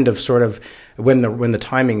that blend of sort of when the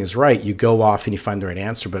timing is right, you go off and you find the right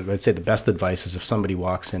answer. But I'd say the best advice is if somebody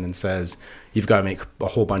walks in and says, you've got to make a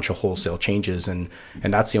whole bunch of wholesale changes and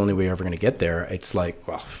that's the only way you're ever going to get there. It's like,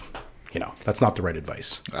 well, that's not the right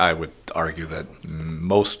advice. I would argue that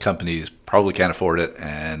most companies probably can't afford it,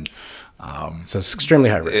 and so it's extremely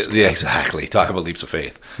high risk. Yeah, exactly. Talk about leaps of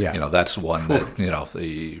faith. Yeah. That's one that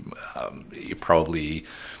you probably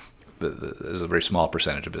there's a very small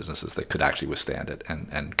percentage of businesses that could actually withstand it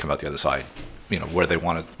and come out the other side, where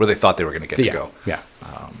they thought they were going to get to go. Yeah.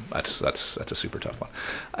 That's a super tough one,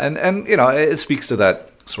 and it speaks to that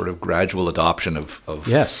sort of gradual adoption of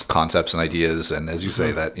Yes. concepts and ideas, and as you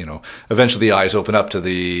say that eventually the eyes open up to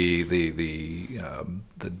the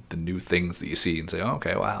new things that you see and say, oh,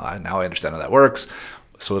 okay, well, now I understand how that works,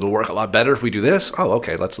 so it'll work a lot better if we do this. Oh,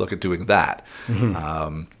 okay, let's look at doing that.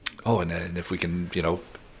 And then if we can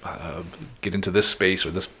get into this space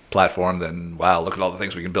or this platform, then wow, look at all the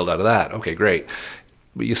things we can build out of that. Okay, great.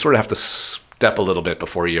 But you sort of have to step a little bit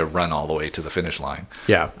before you run all the way to the finish line.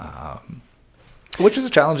 Yeah. Which is a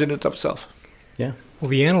challenge in itself. Yeah. Well,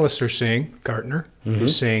 the analysts are saying, Gartner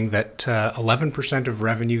is saying that 11% of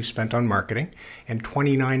revenue spent on marketing and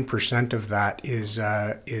 29% of that is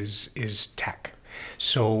tech.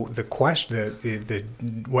 So the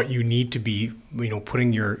what you need to be,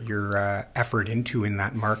 putting your effort into in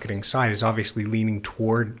that marketing side is obviously leaning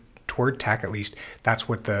toward tech. At least that's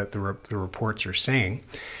what the reports are saying.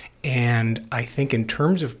 And I think in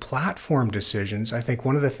terms of platform decisions, I think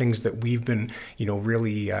one of the things that we've been,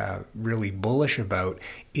 really bullish about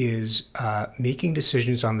is making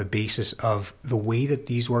decisions on the basis of the way that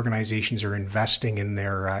these organizations are investing in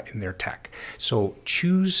their tech. So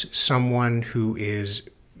choose someone who is,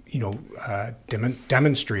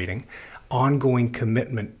 demonstrating ongoing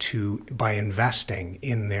commitment by investing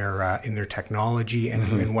in their technology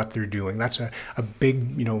and in what they're doing. That's a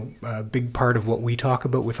big part of what we talk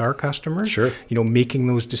about with our customers. Sure. Making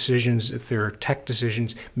those decisions, if they're tech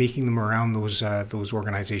decisions, making them around those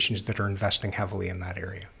organizations that are investing heavily in that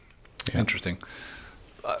area. Yeah. Interesting.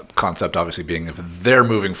 Concept obviously being if they're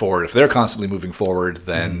moving forward, if they're constantly moving forward,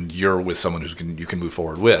 then you're with someone you can move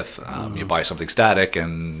forward with. You buy something static,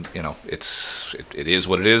 and it is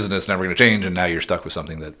what it is, and it's never going to change. And now you're stuck with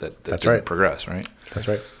something that That's didn't right. progress, right? That's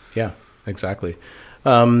right. Yeah, exactly.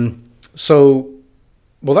 That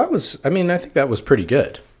was. I think that was pretty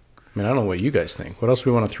good. I don't know what you guys think. What else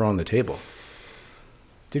do we want to throw on the table?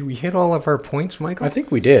 Did we hit all of our points, Michael? I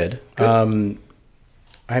think we did. Good.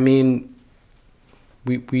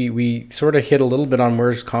 We sort of hit a little bit on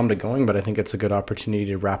where's Comda going, but I think it's a good opportunity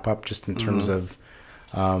to wrap up just in terms of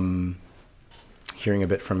hearing a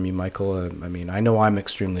bit from you, Michael. I know I'm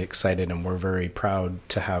extremely excited, and we're very proud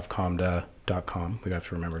to have Comda.com. We have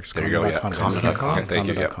to remember. It's There you go. Yeah. Comda.com. Thank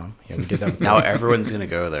you. Comda.com. Yeah, we did that. Now everyone's going to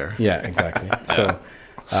go there. Yeah, exactly. So,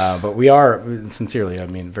 but we are sincerely,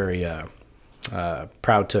 very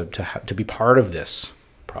proud to be part of this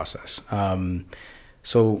process.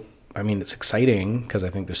 It's exciting because I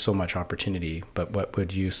think there's so much opportunity, but what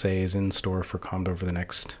would you say is in store for Comda over the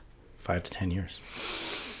next 5 to 10 years?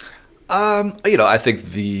 I think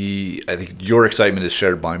your excitement is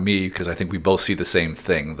shared by me because I think we both see the same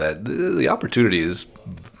thing, that the opportunity is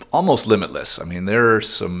almost limitless. There's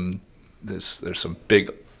some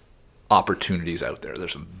big opportunities out there.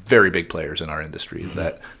 There's some very big players in our industry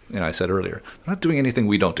that, I said earlier, they're not doing anything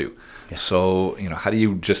we don't do. Yeah. So, how do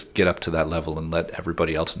you just get up to that level and let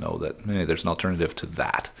everybody else know that hey, there's an alternative to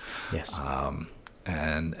that? Yes.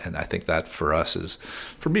 And I think that for us is,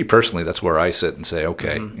 for me personally, that's where I sit and say,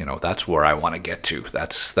 okay, that's where I want to get to.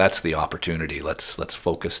 That's the opportunity. Let's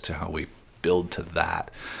focus to how we build to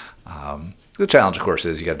that. The challenge, of course,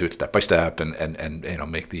 is you got to do it step by step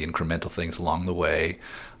and make the incremental things along the way.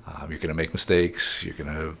 You're going to make mistakes. You're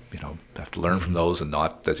going to have to learn from those and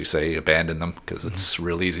not, as you say, abandon them, because it's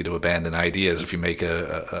real easy to abandon ideas if you make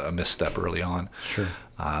a misstep early on. Sure.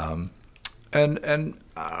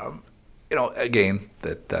 Again,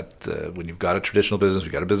 that when you've got a traditional business,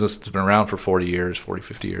 you've got a business that's been around for 40 years, 40,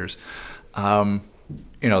 50 years,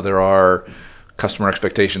 there are customer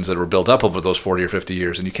expectations that were built up over those 40 or 50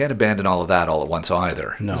 years, and you can't abandon all of that all at once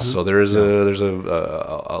either. No. So there's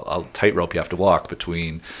a tightrope you have to walk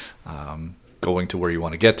between going to where you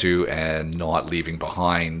want to get to and not leaving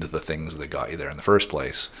behind the things that got you there in the first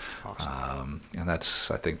place. Awesome. And that's,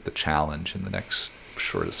 I think, the challenge in the next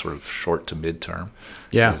short to midterm.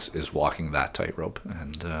 Yeah. is walking that tightrope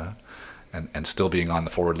and still being on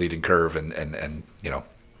the forward leading curve and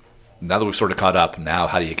now that we've sort of caught up, now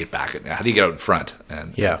how do you get back? How do you get out in front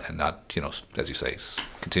and not, as you say,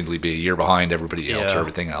 continually be a year behind everybody else or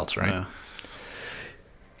everything else, right? Yeah.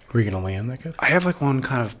 Were you going to land that, Kev? I have one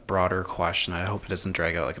kind of broader question. I hope it doesn't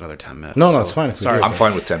drag out another 10 minutes. No, it's fine. Sorry. I'm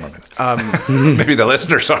fine with 10 more minutes. Maybe the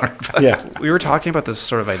listeners aren't. But. Yeah. We were talking about this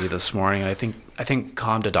sort of idea this morning, and I think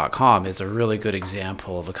Comda.com is a really good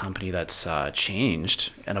example of a company that's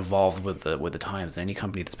changed and evolved with the times. And any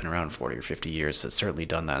company that's been around 40 or 50 years has certainly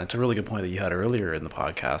done that. And it's a really good point that you had earlier in the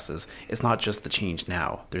podcast is it's not just the change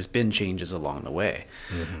now. There's been changes along the way.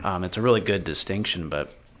 Mm-hmm. It's a really good distinction,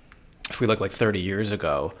 but if we look 30 years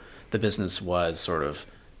ago, the business was sort of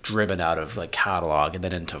driven out of catalog and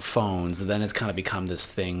then into phones, and then it's kind of become this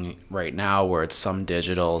thing right now where it's some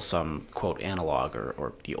digital, some quote analog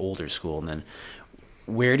or the older school. And then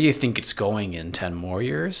where do you think it's going in 10 more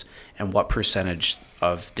years, and what percentage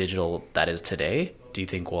of digital that is today do you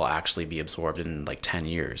think will actually be absorbed in 10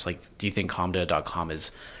 years? Do you think Comda.com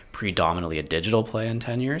is predominantly a digital play in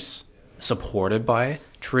 10 years, supported by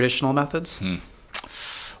traditional methods?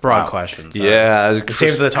 Broad questions. Yeah.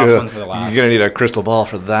 Save the tough one for the last. You're going to need a crystal ball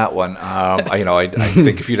for that one. I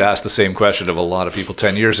think if you'd asked the same question of a lot of people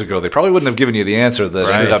 10 years ago, they probably wouldn't have given you the answer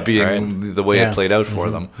that ended up being the way it played out for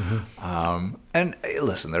them. Mm-hmm. And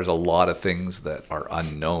listen, there's a lot of things that are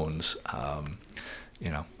unknowns.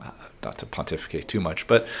 Not to pontificate too much,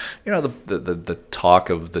 but the talk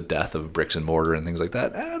of the death of bricks and mortar and things like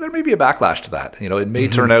that, there may be a backlash to that. It may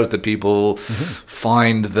turn out that people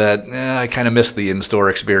find that I kind of miss the in-store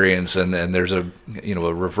experience, and there's a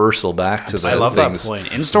reversal back to that. I love that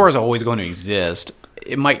point. In-store is always going to exist.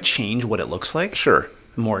 It might change what it looks like. Sure.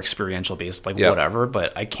 More experiential based, whatever,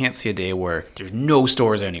 but I can't see a day where there's no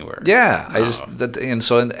stores anywhere. Yeah,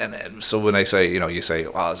 so when I say, you say,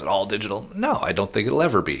 well, is it all digital? No, I don't think it'll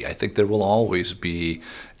ever be. I think there will always be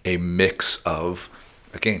a mix of,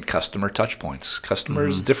 again, customer touch points.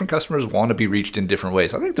 Different customers want to be reached in different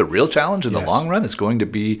ways. I think the real challenge in the long run is going to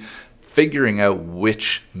be figuring out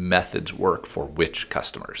which methods work for which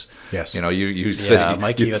customers. Yes. You said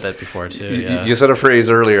Mike, you had that before too. You said a phrase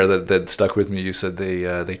earlier that stuck with me. You said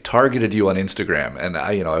they targeted you on Instagram, and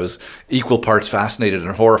I was equal parts fascinated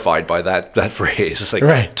and horrified by that phrase.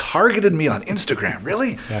 It's targeted me on Instagram,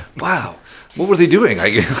 really? Yeah. Wow. What were they doing? How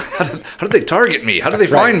did they target me? How did they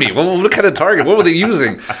find me? Well, what kind of target? What were they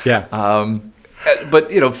using? Yeah.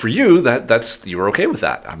 But for you, that's you were okay with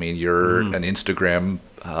that. I mean, you're an Instagram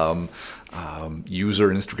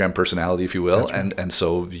user, an Instagram personality, if you will, and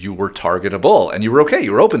so you were targetable, and you were okay.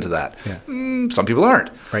 You were open to that. Yeah. Some people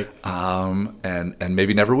aren't, right? And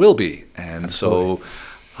maybe never will be. And Absolutely.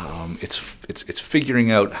 So it's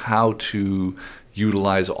figuring out how to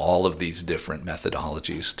utilize all of these different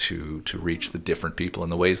methodologies to reach the different people in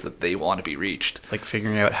the ways that they want to be reached.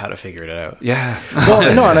 Figuring out how to figure it out. Yeah.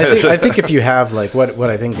 Well, no, and I think if you have what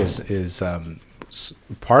I think is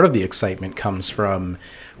part of the excitement comes from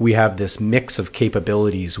we have this mix of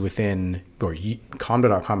capabilities within, or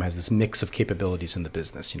Comda.com has this mix of capabilities in the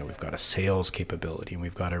business. We've got a sales capability, and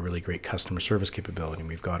we've got a really great customer service capability, and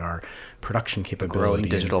we've got our production capability, growing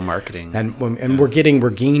digital marketing, and we're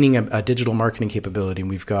gaining a digital marketing capability, and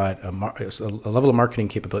we've got a level of marketing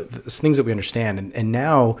capability. It's things that we understand, and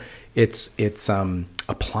now it's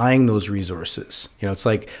applying those resources. It's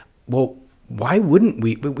why wouldn't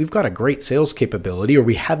we? We've got a great sales capability, or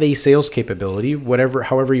we have a sales capability,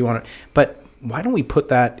 however you want it. But why don't we put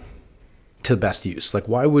that to best use? Like,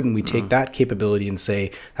 why wouldn't we take that capability and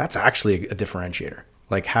say, that's actually a differentiator?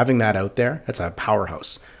 Like, having that out there, that's a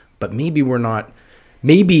powerhouse. But maybe we're not,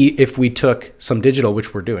 maybe if we took some digital,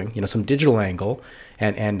 which we're doing, some digital angle,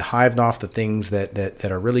 and hived off the things that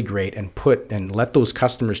are really great and let those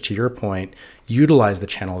customers, to your point, utilize the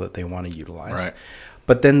channel that they want to utilize. Right.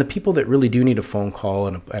 But then the people that really do need a phone call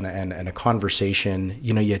and a conversation,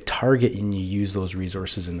 you target and you use those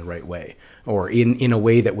resources in the right way, or in a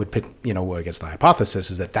way that would put, I guess the hypothesis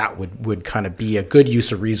is that would kind of be a good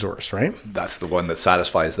use of resource, right? That's the one that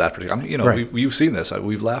satisfies that particular. Right. We've seen this.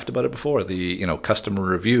 We've laughed about it before. The customer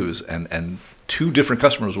reviews and two different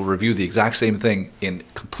customers will review the exact same thing in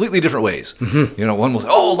completely different ways. Mm-hmm. One will say,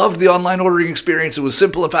 "Oh, loved the online ordering experience. It was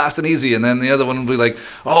simple and fast and easy," and then the other one will be like,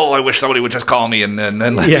 "Oh, I wish somebody would just call me and then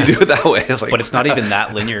let me do it that way." It's like, but it's not even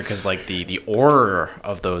that linear, because like the order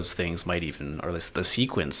of those things might even, or the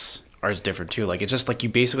sequence is different too. Like, it's just like you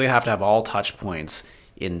basically have to have all touch points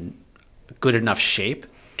in good enough shape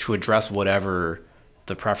to address whatever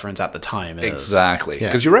the preference at the time is. Exactly.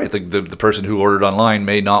 Because you're right. The person who ordered online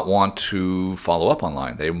may not want to follow up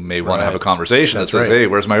online. They may want to have a conversation that says, "Hey,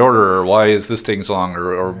 where's my order?" Or "Why is this taking so long?"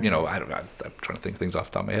 Or I don't know. I'm trying to think things off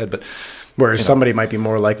the top of my head, but whereas somebody might be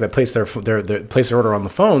more likely to place their order on the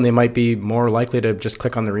phone, they might be more likely to just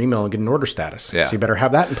click on their email and get an order status. Yeah. So you better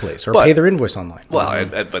have that in place, or pay their invoice online. Well,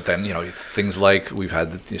 but then things like we've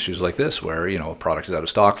had issues like this where a product is out of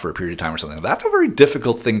stock for a period of time or something. That's a very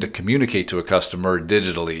difficult thing to communicate to a customer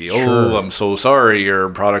digitally. Sure. "Oh, I'm so sorry, your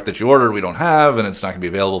product that you ordered we don't have, and it's not going to be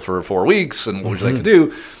available for 4 weeks. And what would you like to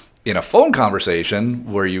do?" In a phone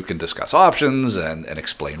conversation where you can discuss options and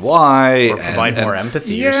explain why, or provide more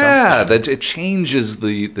empathy. Yeah, that it changes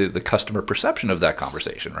the customer perception of that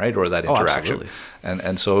conversation, right, or that interaction. Absolutely.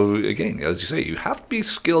 And so again, as you say, you have to be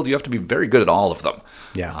skilled. You have to be very good at all of them.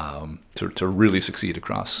 Yeah. To really succeed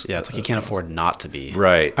across. Yeah, it's like you can't afford not to be.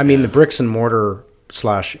 Right. I mean, the bricks and mortar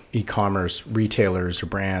 / e-commerce retailers or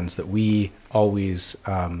brands that we always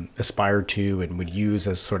aspired to and would use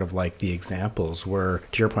as sort of like the examples were,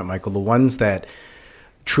 to your point, Michael, the ones that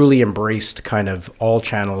truly embraced kind of all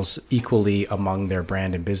channels equally among their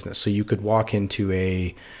brand and business. So you could walk into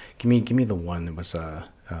give me the one that was a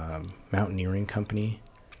mountaineering company.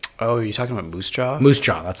 Oh, are you talking about Moose Jaw? Moose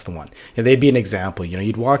Jaw, that's the one. Yeah, they'd be an example.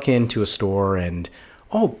 You'd walk into a store and,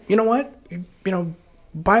 "Oh, you know what?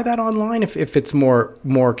 Buy that online if it's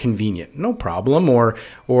more convenient, no problem," or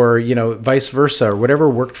vice versa, or whatever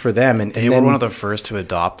worked for them. And they were one of the first to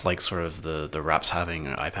adopt like sort of the reps having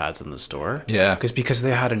iPads in the store. Yeah, because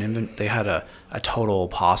they had a total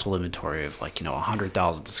possible inventory of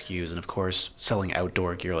 100,000 SKUs, and of course selling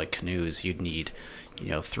outdoor gear like canoes, you'd need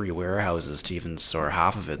 3 warehouses to even store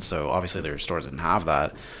half of it. So obviously their stores didn't have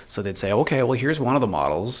that. So they'd say, "Okay, well, here's one of the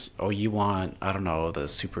models. Oh, you want, I don't know, the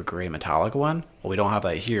super gray metallic one? Well, we don't have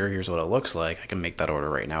that here. Here's what it looks like. I can make that order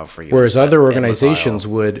right now for you." Whereas other organizations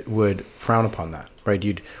would frown upon that, right?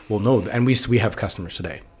 No, and we have customers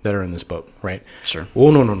today that are in this boat, right? Sure. Oh,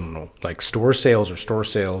 no. Like store sales.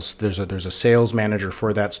 There's a sales manager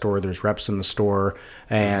for that store. There's reps in the store,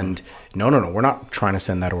 and no. We're not trying to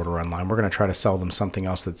send that order online. We're going to try to sell them something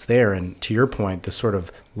else that's there. And to your point, the sort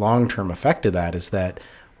of long-term effect of that is that,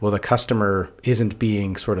 well, the customer isn't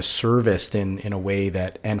being sort of serviced in a way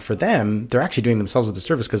that, and for them, they're actually doing themselves a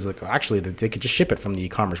disservice, because actually they could just ship it from the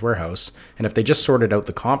e-commerce warehouse. And if they just sorted out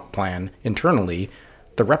the comp plan internally,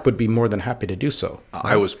 the rep would be more than happy to do so.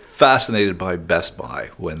 I was fascinated by Best Buy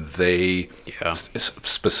when they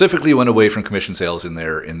specifically went away from commission sales in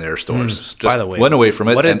their stores. Just by the way, went away from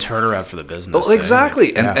it. What a turnaround for the business. Oh,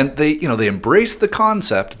 exactly. And they they embraced the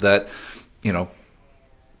concept that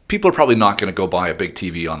people are probably not going to go buy a big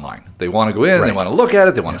TV online. They want to go in, they want to look at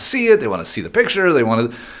it, they want to see it, they want to see the picture,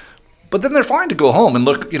 but then they're fine to go home and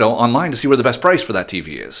look online to see where the best price for that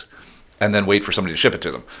TV is, and then wait for somebody to ship it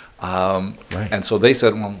to them. And so they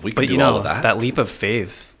said, "Well, we can do all of that." That leap of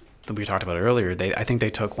faith that we talked about earlier, I think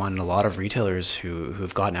they took one. A lot of retailers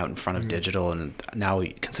who've gotten out in front of digital and now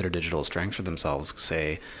consider digital a strength for themselves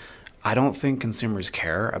say, "I don't think consumers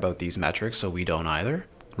care about these metrics, so we don't either."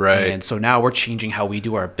 Right. And so now we're changing how we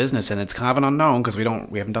do our business, and it's kind of an unknown because we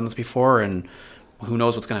haven't done this before, and who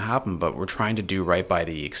knows what's going to happen. But we're trying to do right by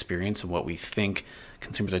the experience and what we think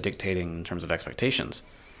consumers are dictating in terms of expectations.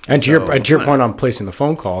 And to your point on placing the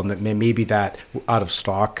phone call, and that maybe that out of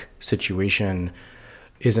stock situation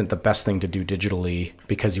isn't the best thing to do digitally,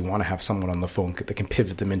 because you want to have someone on the phone that can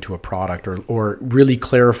pivot them into a product or really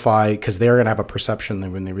clarify, because they're going to have a perception that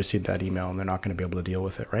when they receive that email and they're not going to be able to deal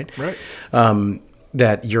with it, right? Right.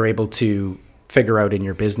 That you're able to figure out in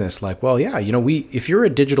your business, like, well, yeah, if you're a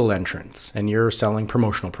digital entrance and you're selling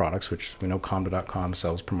promotional products, which we know Comda.com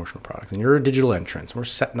sells promotional products, and you're a digital entrance, we're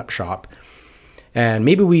setting up shop, and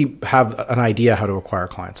maybe we have an idea how to acquire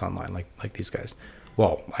clients online, like these guys.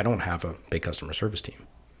 Well, I don't have a big customer service team.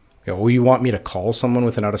 Well, you want me to call someone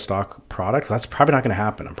with an out-of-stock product? That's probably not going to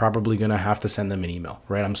happen. I'm probably going to have to send them an email,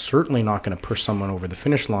 right? I'm certainly not going to push someone over the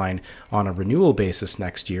finish line on a renewal basis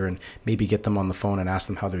next year and maybe get them on the phone and ask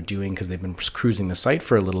them how they're doing because they've been cruising the site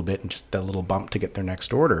for a little bit and just a little bump to get their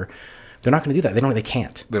next order. They're not going to do that. They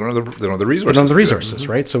can't. They don't have the resources. They don't have the resources,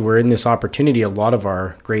 right? So we're in this opportunity. A lot of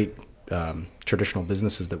our great traditional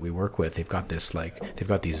businesses that we work with, they've got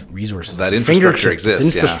these resources. That infrastructure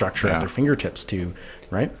exists. Infrastructure at their fingertips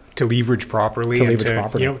right? To leverage properly,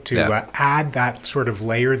 To add that sort of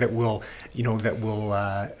layer that will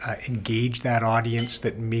engage that audience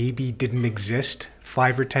that maybe didn't exist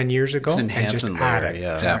 5 or 10 years ago, It's an enhancement layer. add it.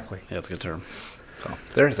 Yeah. Exactly. Yeah, that's a good term. So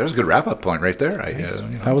there's a good wrap-up point right there.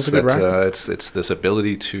 That was a good wrap-up. It's this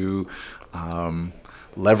ability to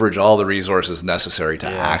leverage all the resources necessary to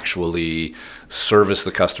actually service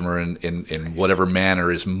the customer in whatever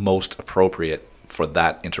manner is most appropriate for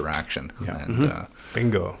that interaction. Yeah. And,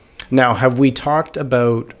 Bingo. Now, we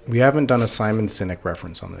haven't done a Simon Sinek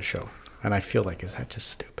reference on this show, and I feel like, is that just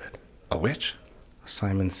stupid? a which?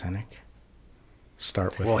 Simon Sinek.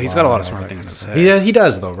 Start with. Well, he's got a lot of smart things to say. Yeah, he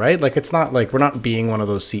does though, right? Like it's not like we're not being one of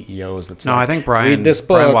those CEOs that's. No, like, I think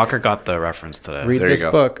Brian Walker got the reference today. Read There this you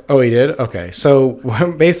go. book. Oh, he did. Okay, so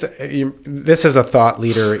basically, this is a thought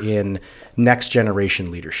leader in next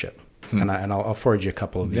generation leadership, and I'll forward you a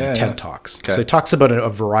couple of the TED Talks. Okay. So he talks about a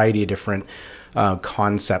variety of different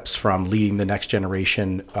concepts, from leading the next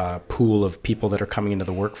generation pool of people that are coming into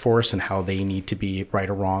the workforce and how they need to be, right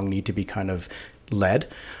or wrong, need to be kind of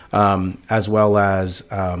led, as well as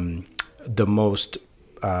the most,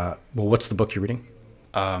 what's the book you're reading?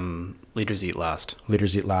 Leaders Eat Last.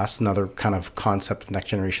 Leaders Eat Last, another kind of concept of next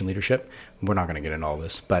generation leadership. We're not going to get into all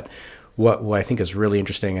this, but what I think is really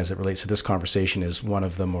interesting as it relates to this conversation is one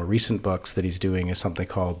of the more recent books that he's doing is something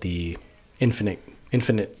called the Infinite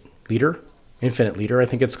Leader, I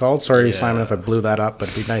think it's called. Sorry, Simon, if I blew that up, but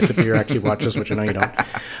it'd be nice if you actually watch this, which I know you don't.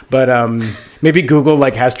 But maybe Google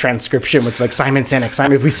has transcription, which Simon Sinek.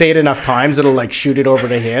 Simon, if we say it enough times, it'll shoot it over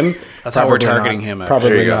to him. That's how we're targeting him.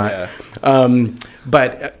 Probably not.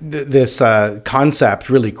 But this concept,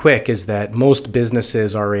 really quick, is that most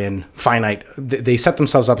businesses are in finite. They set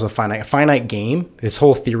themselves up as a finite game. This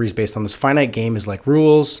whole theory is based on this. Finite game is like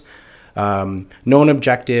rules, known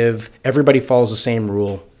objective. Everybody follows the same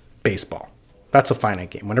rule. Baseball. That's a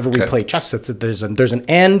finite game. Whenever we play chess, there's an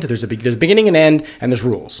end, there's a beginning and end, and there's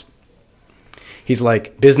rules. He's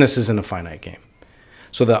like, business isn't a finite game.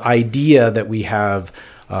 So the idea that we have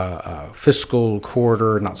a fiscal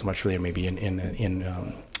quarter, not so much really maybe in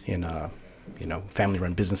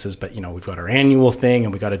family-run businesses, but we've got our annual thing,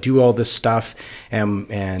 and we got to do all this stuff,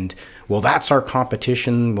 and well, that's our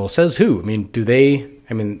competition. Well, says who? Do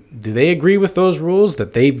they agree with those rules,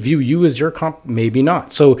 that they view you as your comp? Maybe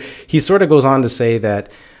not. So he sort of goes on to say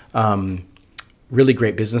that really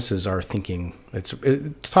great businesses are thinking,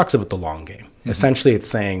 it talks about the long game. Mm-hmm. Essentially, it's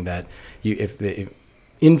saying that if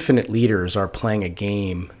infinite leaders are playing a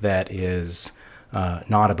game that is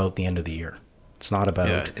not about the end of the year. It's not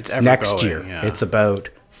about next year. Yeah. It's about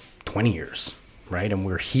 20 years. Right. And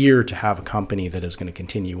we're here to have a company that is going to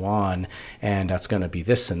continue on, and that's going to be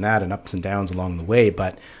this and that and ups and downs along the way.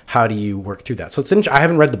 But how do you work through that? So I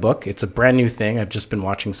haven't read the book. It's a brand new thing. I've just been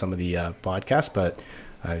watching some of the podcasts, but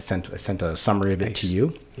I sent a summary of it to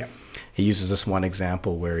you. Yep. He uses this one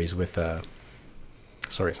example where he's with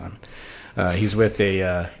sorry, Simon. He's with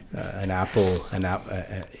an Apple.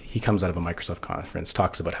 He comes out of a Microsoft conference,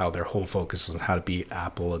 talks about how their whole focus is on how to beat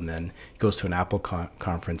Apple, and then he goes to an Apple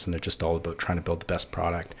conference, and they're just all about trying to build the best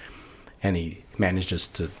product. And he manages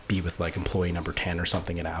to be with employee number 10 or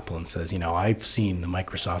something at Apple, and says, I've seen the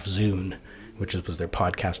Microsoft Zune, which was their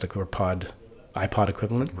podcast or iPod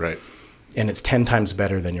equivalent, right? And it's 10 times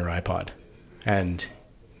better than your iPod. And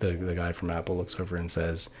the guy from Apple looks over and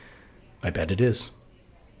says, I bet it is.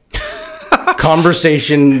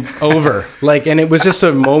 Conversation over. And it was just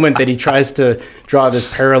a moment that he tries to draw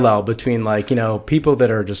this parallel between people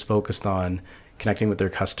that are just focused on connecting with their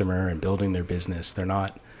customer and building their business. They're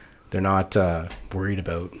not worried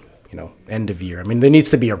about end of year. There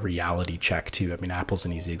needs to be a reality check too. Apple's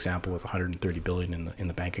an easy example with 130 billion in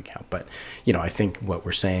the bank account, but I think what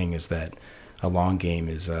we're saying is that a long game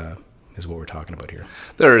is what we're talking about here.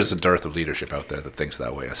 There is a dearth of leadership out there that thinks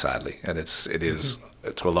that way, sadly, and it is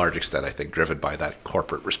to a large extent, I think, driven by that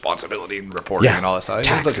corporate responsibility and reporting and all that stuff.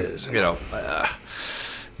 Taxes.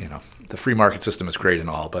 the free market system is great and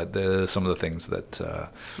all, but some of the things that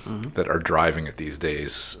that are driving it these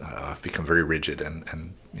days have become very rigid,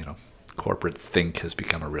 and corporate think has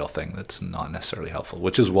become a real thing that's not necessarily helpful,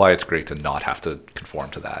 which is why it's great to not have to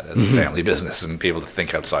conform to that as a family business and be able to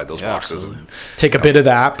think outside those boxes. And, take a bit of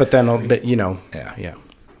that, but then a bit, yeah.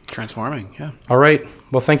 Transforming, yeah. All right.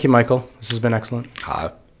 Well, thank you, Michael. This has been excellent.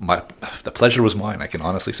 The pleasure was mine. I can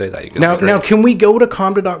honestly say that. Now, can we go to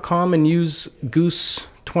comda.com and use Goose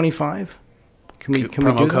 25? Can we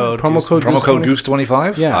Promo do that? code Promo code Promo code Goose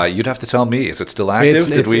 25? Yeah. You'd have to tell me. Is it still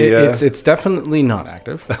active? It's definitely not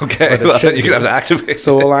active. Okay, but it well, should you be. can have to activate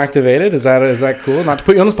So we'll activate it. Is that cool? Not to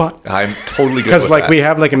put you on the spot. I'm totally good Because with that. we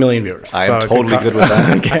have like 1 million viewers. I am totally good with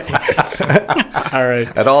that. Okay. All right.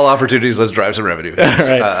 At all opportunities, let's drive some revenue. All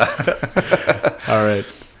right. All right.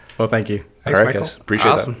 Well, thank you. Thanks, all right, Michael. guys.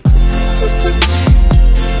 Appreciate Awesome.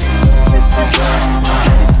 that.